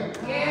pray for.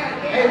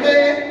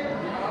 Amen?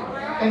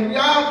 And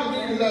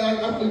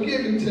y'all are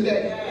forgiving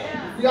today.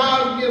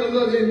 Y'all get a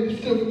little, and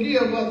still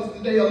forgive others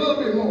today a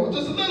little bit more.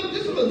 Just a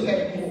little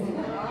tad more.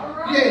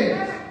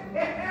 Yes.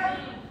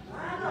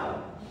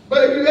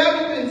 But if you've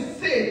ever been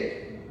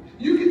sick,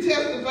 you can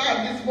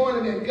testify this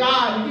morning that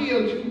God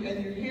healed you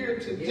and you're here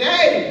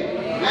today.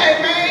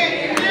 Amen.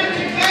 You're here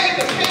today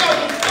to tell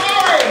the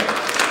story.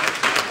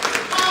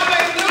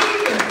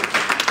 Hallelujah.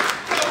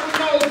 Because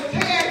those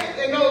tests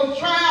and those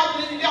trials,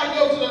 then you got to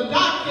go to the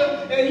doctor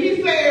and he's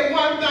saying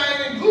one thing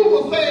and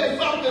Google saying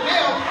something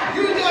else.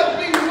 You just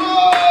be,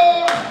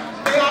 whoa.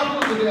 Stay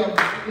off of the devil.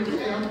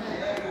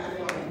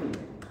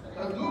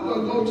 Google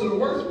go to the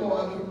worst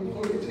part of it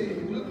before you tell you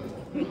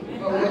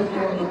what's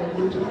going on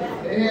with you.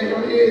 They had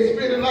your head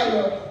spinning like a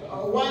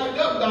wind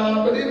up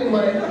doll, but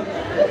anyway.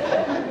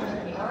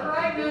 All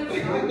right,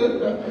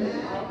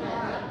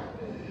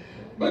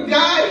 but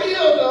God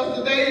healed us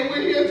today, and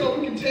we're here so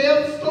we can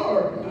tell the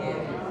story.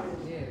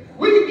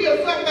 We can give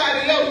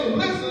somebody else the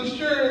blessed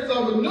assurance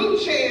of a new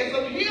chance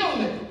of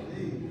healing.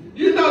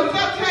 You know,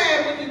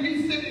 sometimes when you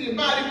be sick in your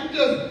body, you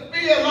just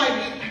feel like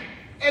it.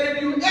 And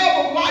if you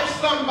ever watch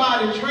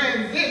somebody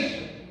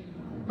transition,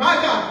 my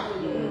God,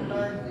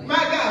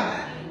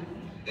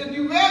 if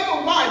you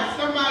ever watch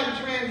somebody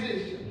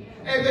transition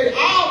and they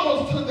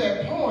almost to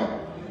that point,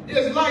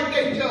 it's like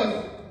they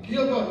just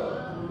give up.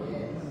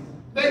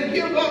 They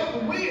give up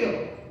the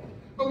will.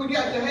 But we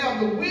got to have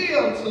the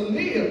will to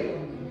live.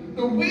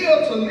 The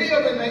will to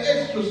live in the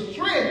extra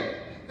strength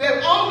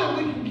that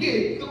only we can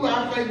get through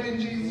our faith in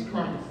Jesus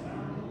Christ.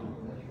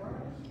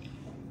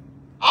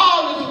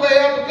 All is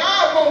well, but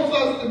God wants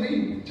us to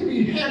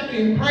be happy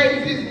and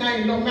praise his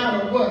name no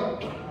matter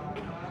what.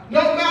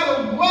 No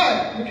matter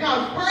what,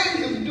 because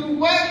praises do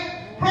what?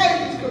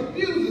 Praises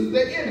confuses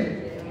the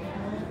enemy.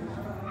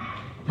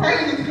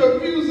 Praises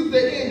confuses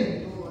the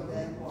enemy.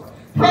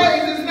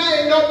 Praise his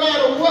name no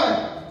matter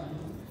what.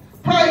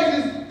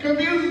 Praises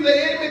confuses the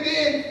enemy,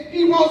 then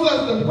he wants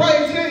us to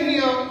pray to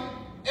him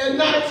and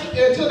not to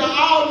the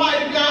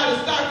Almighty God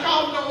and start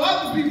calling on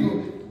other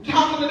people,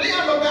 talking to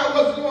them about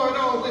what's going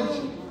on with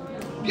you.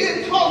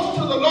 Get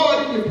closer to the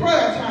Lord in your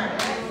prayer time.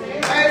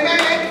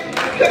 Amen.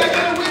 Can I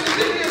get a witness in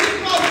here? Get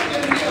closer to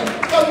him.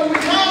 So when we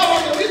call on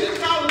him, we just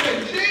call him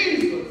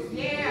Jesus.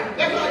 Yeah.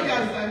 That's all you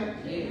got to say.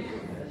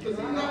 Because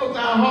he knows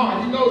our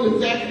heart. He knows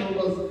exactly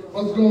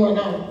what's going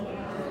on.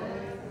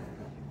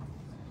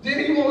 Then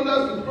he wants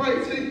us to pray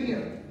to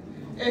him.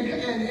 And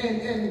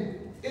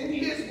in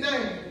his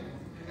name.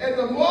 And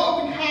the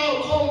more we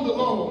call on the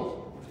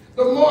Lord,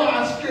 the more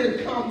our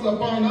strength comes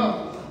upon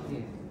us.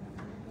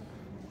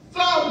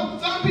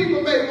 Some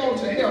people may want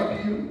to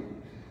help you.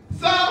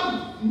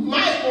 Some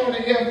might want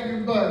to help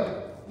you,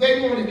 but they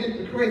want to get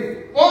the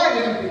credit for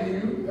helping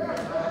you.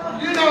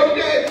 You know,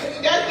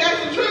 that's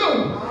the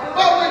truth.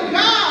 But with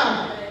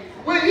God,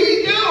 when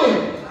he do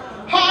it,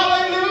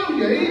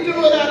 hallelujah, he do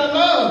it out of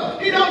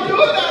love. He don't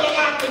do it out of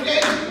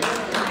obligation.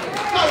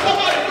 Because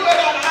somebody do it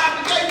out of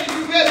obligation, you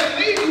better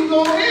believe you're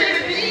going to hear it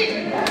again.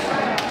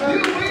 You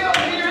will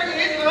hear it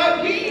again.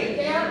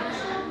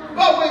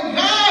 But when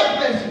God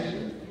blesses you,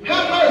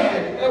 have mercy.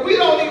 And we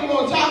don't even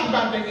want to talk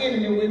about the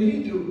enemy when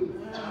he do it.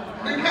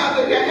 Because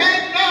if you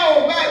hadn't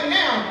known by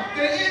now,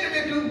 the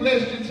enemy do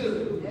bless you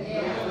too.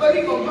 But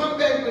he going to come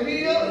back for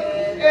heal.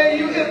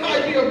 And it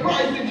might be a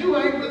price that you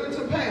ain't willing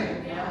to pay.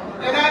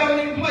 And I don't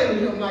even play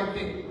with him like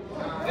that.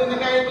 In the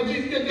name of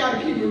Jesus, you got to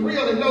keep it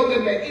real and know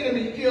that the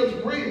enemy is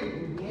real.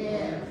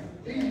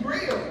 He's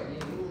real.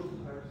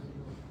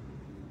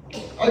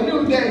 A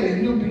new day, a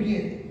new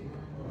beginning.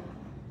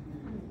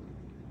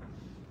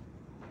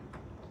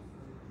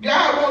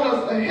 God wants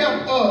us to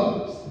help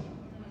others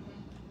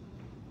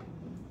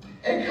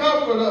and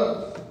comfort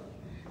us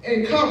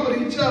and comfort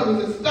each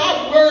other and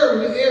stop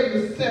worrying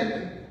every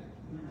second.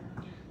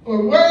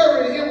 For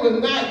worrying, it will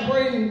not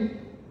bring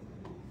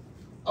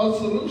a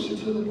solution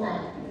to the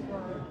problem.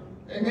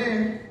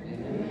 Amen.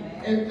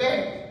 In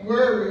fact,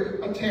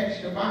 worry attacks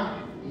your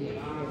body,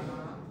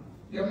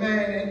 your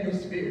mind, and your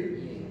spirit.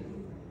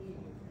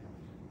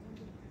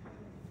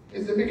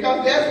 Is it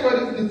because that's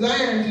what it's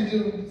designed to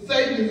do?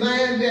 Satan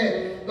designed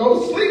that.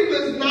 Those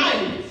sleepless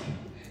nights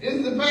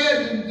is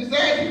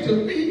designed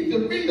to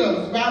defeat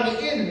us by the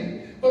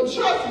enemy. But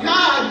trust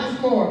God this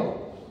morning.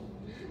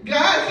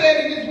 God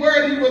said in his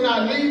word he will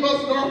not leave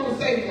us nor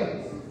forsake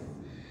us.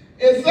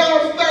 In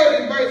Psalms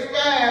 30, verse 5,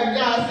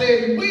 God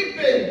said,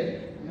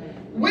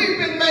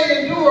 weeping may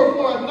endure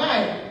for a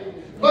night,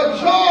 but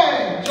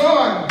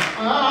joy,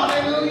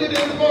 hallelujah,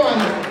 this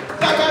morning.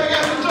 Somebody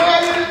got the joy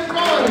this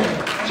morning.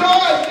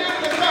 Joy is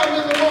going to come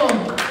in the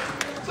morning.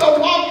 So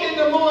walk in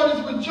the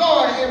mornings with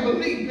joy and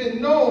belief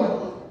in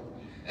knowing.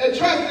 And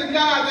trust in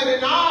God that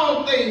in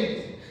all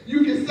things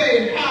you can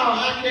say,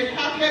 how can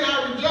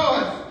I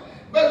rejoice?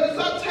 But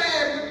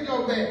sometimes, let me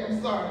go back,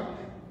 I'm sorry.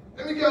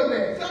 Let me go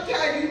back.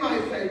 Sometimes you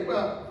might say,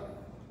 well,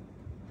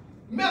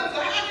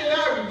 Minister, how can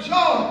I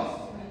rejoice?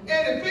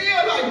 And it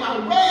feels like my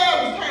world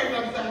is turning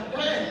upside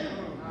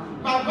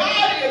down. My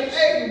body is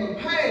aching with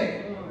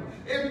pain.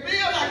 It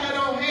feels like I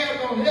don't have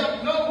no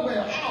help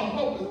nowhere. All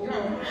hope is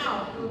gone.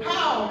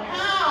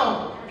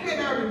 How can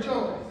I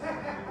rejoice?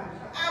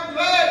 I'm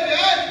glad you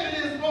asked me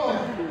this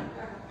morning.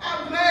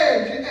 I'm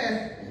glad you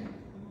asked me.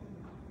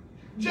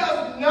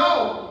 Just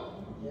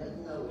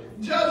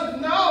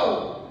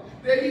know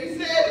that he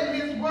said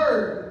in his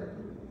word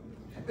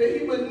that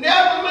he would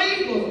never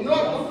leave us nor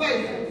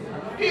forsake us.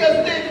 He'll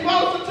stay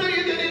closer to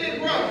you than any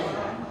brother.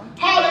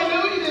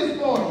 Hallelujah this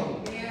morning.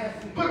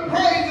 Put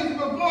praises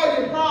before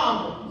your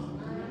problems.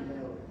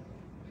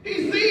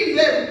 He sees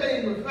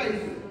everything we're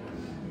facing.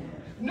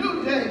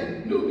 New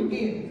day, new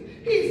beginnings.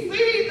 He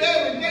sees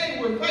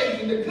everything we're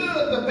facing, the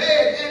good, the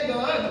bad, and the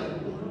ugly.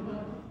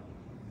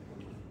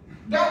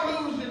 Don't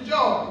lose your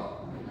joy.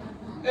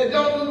 And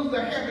don't lose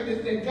the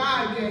happiness that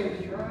God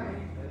gave you.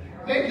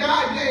 That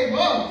God gave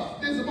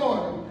us this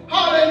morning.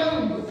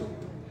 Hallelujah.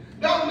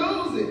 Don't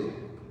lose it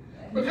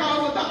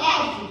because of the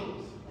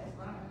obstacles.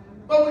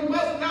 But we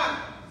must not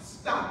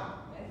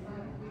stop.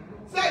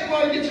 Satan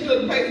want to get you to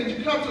the place that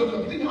you come to a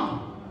complete halt.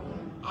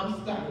 I'm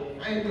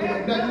stopping. I ain't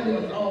doing nothing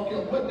else. I don't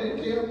care what they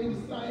tell me to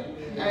say.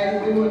 I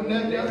ain't doing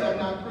nothing else. I'm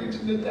not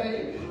preaching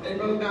today. They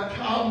better not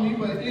call me,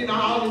 but in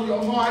all of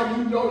your heart,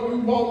 you know you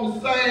want to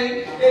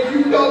sing, and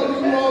you know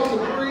you want to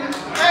preach.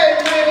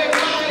 Amen.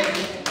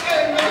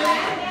 Amen.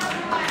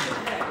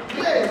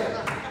 Yeah.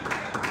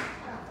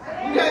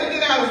 You got to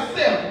get out of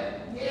self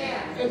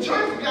and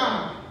trust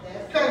God.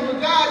 Because when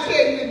God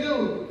tells you to do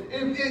it,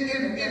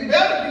 it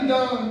better be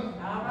done.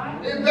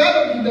 It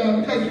better be done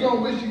because you're going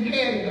to wish you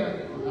had done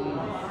it.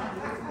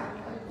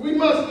 We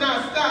must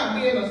not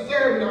stop being a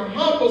servant, a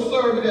humble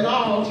servant at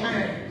all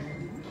times.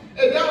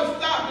 And don't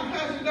stop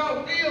because you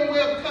don't feel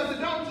well, because it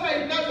don't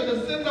take nothing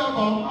to send up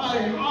a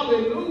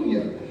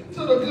hallelujah to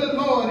the good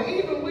Lord.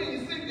 Even when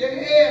you see your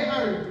head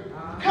hurt,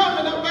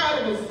 coming up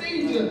out of a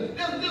seizure,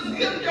 just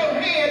lift your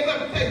hands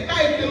up and say,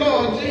 thank you,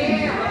 Lord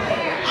Jesus.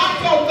 I'm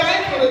so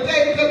thankful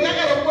today because I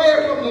got a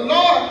word from the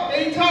Lord,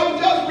 and he told me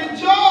just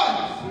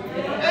rejoice.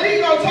 And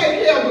he's going to take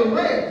care of the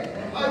rest.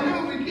 A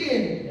new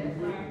beginning.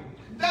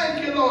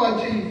 Thank you,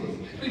 Lord Jesus.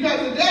 Because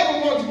the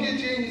devil wants to get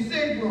you in your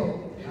sick room.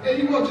 And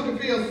he wants you to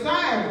feel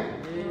sorry.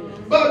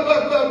 But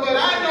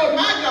I know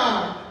my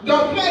God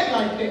don't play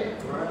like that.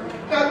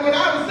 Because when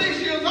I was 6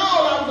 years old, I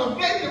was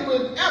afflicted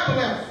with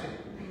epilepsy.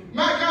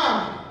 My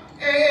God.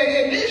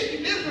 And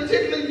this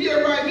particular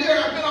year right here,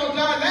 I've been on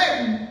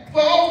dilating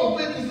for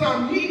over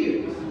 50-some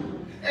years.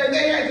 And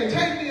they had to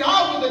take me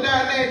off of the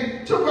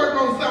dilating to work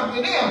on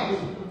something else.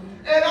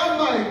 And I'm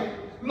like,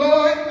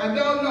 Lord, I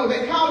don't know.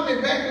 They called me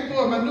back and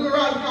forth. My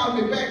neurologist called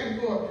me back and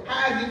forth.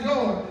 How's it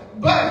going?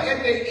 But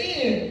in the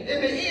end,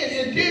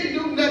 it didn't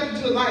do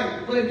nothing to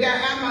like when it got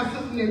out my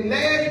system. And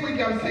last week,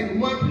 I was taking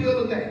 1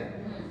 pill a day.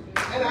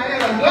 And I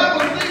had a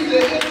double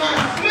seizure in my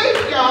sleep,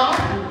 y'all.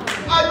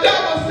 A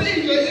double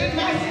seizure in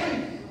my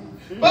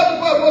sleep. But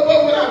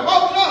when I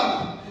woke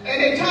up,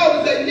 and they told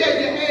us that, yeah,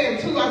 you had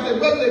two. I said,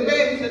 what's they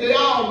bad? He said, they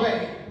all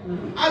bad.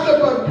 I said,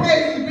 well,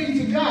 praise be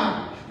to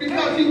God.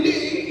 Because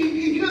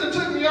he could have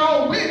took me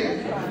on with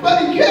him, but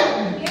he kept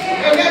me.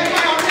 And that's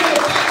why I'm here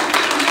to thank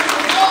him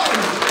for all.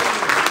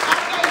 I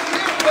thank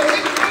him for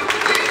his good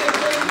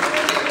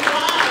for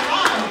our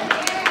lives.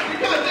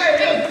 Because there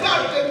is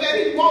something that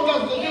he wants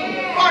us to do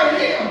for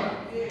him.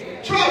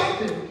 Trust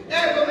him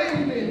and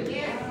believe in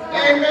him.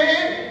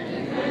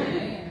 Amen.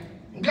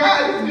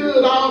 God is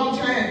good all the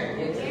time.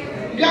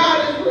 God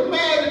is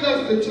reminding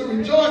us to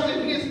rejoice in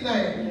his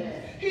name.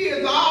 He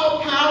is all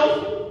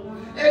powerful.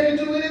 And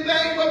to do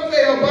anything but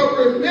fail. But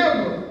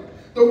remember,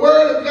 the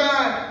word of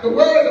God,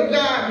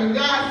 when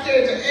God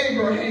said to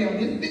Abraham,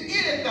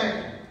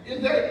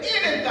 is there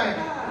anything?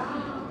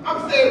 I'm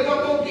saying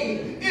one more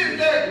again. Is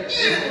there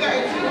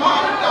anything too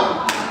hard to do?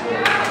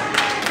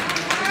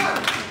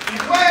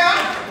 Well,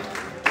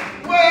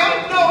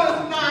 no,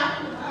 it's not.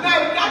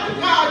 Not the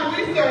God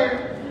we serve.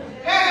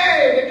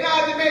 Hey, the God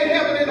that made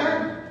heaven and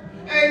earth.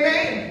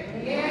 Amen.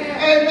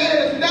 Amen.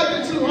 There's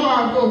nothing too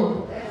hard for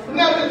him.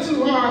 Nothing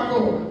too hard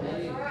for him.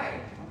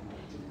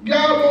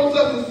 God wants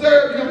us to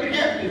serve him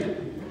happily.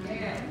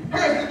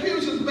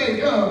 Persecutions may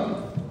come.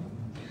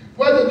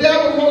 But the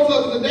devil wants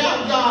us to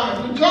doubt God.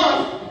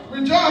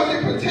 Rejoice,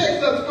 it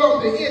protects us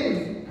from the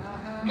enemy.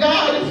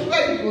 God is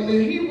faithful,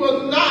 and he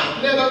will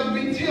not let us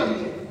be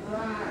tempted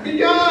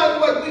beyond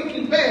what we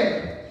can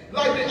bear.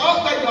 Like the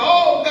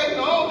old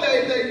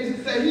days, they used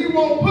to say, he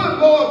won't put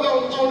more of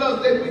those on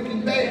us than we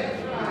can bear.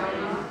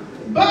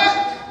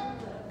 But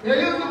there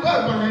is a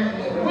but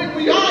behind it. When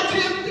we are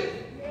tempted,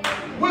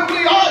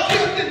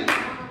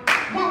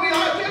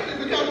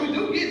 because we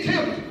do get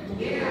tempted.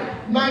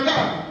 Yeah. My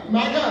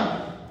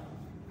God.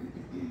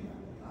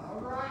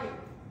 All right.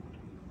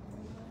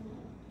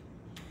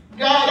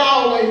 God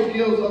always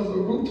gives us a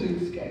route to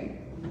escape.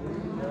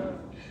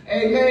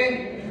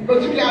 Amen.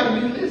 But you got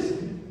to be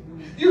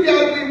listening. You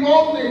got to be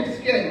wanting to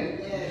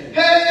escape.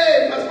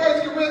 Hey,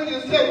 that's 1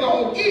 Corinthians tells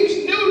on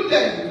each new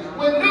day,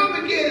 when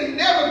new beginnings,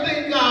 never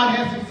think God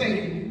has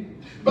forsaken you.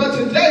 But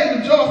today,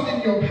 rejoice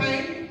in your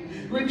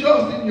pain,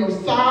 rejoice in your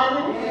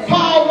sorrow.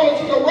 Paul wrote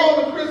to the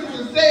Roman Christians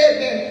and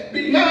said that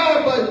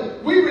beyond,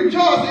 but we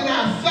rejoice in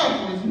our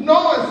sufferings,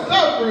 knowing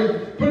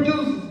suffering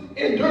produces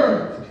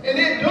endurance, and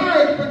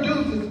endurance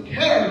produces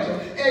character,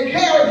 and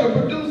character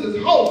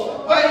produces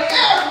hope. But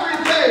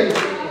every day,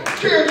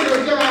 children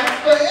of God,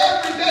 for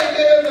every day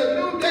there is a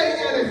new day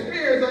and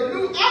experience, a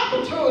new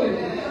opportunity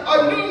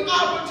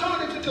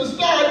to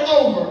start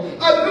over,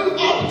 a new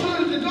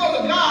opportunity to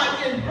go to God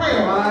in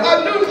prayer,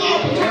 a new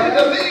opportunity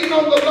to lean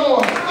on the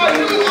Lord, a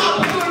new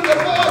opportunity to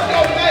love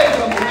your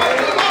neighbor, a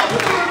new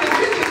opportunity to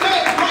get your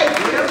name right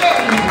to your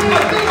name, a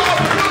new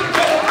opportunity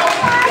to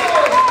open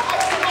doors,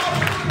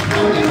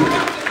 a new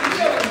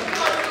opportunity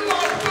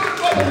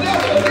for the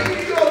devil to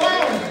leave you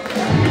alone,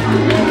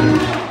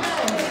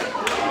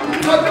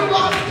 a new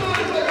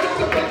opportunity for you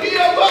to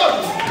forgive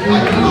others, a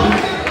new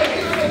opportunity for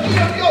you to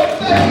forgive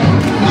yourself.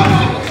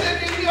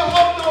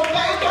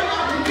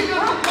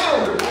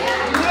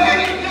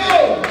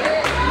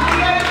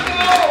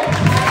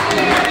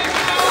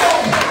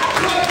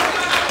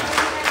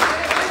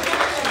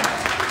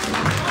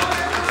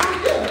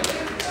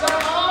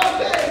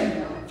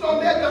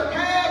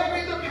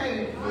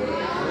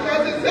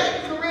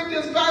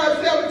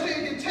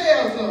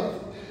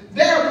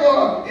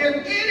 Therefore,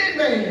 if any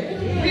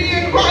man be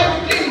in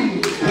Christ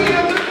Jesus, he is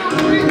a new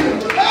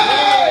creature.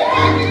 Hey,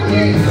 thank you,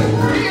 Jesus.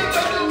 He is a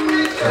new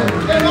creature,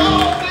 and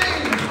all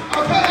things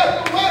are passed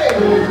away.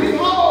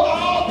 Behold,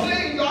 all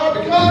things are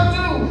become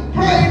new.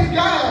 Praise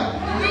God.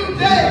 New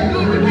day,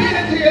 new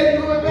beginnings here,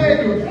 new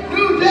Emmanuel.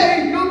 New day,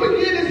 new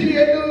beginnings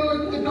here,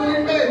 new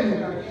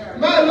Emmanuel.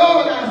 My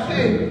Lord, I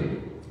say,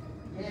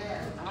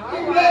 he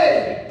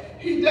bled,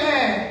 he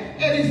died,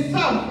 and he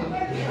suffered.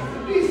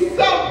 He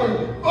suffered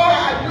for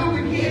our new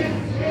beginning.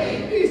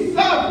 He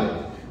suffered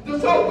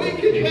so we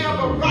can have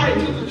a right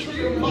to the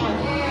tree of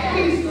life.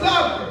 He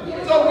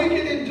suffered so we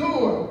can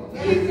endure.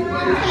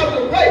 Because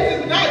the race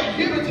is not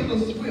given to the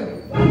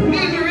swift,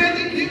 neither is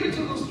it given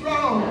to the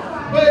strong,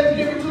 but it's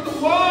given to the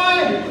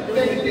one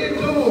that can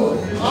endure.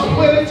 I'm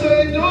willing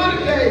to endure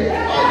today.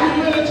 Are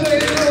you willing to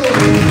endure?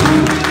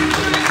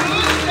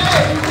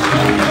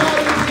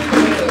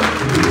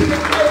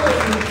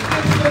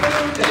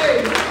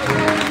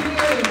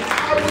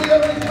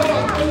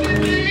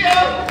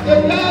 The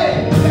day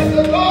that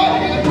the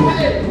Lord has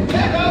made,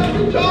 let us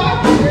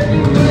rejoice and be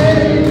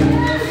glad. In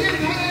His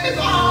hands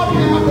all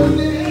happens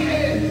in His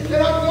hands.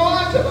 And I'm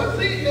going to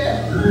proceed there.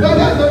 But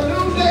as a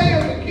new day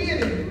of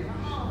beginning,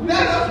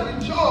 let us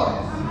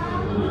rejoice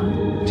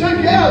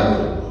together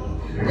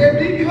and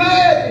be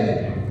glad in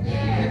it.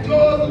 The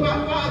doors of my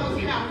Father's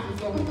house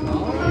is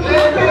open.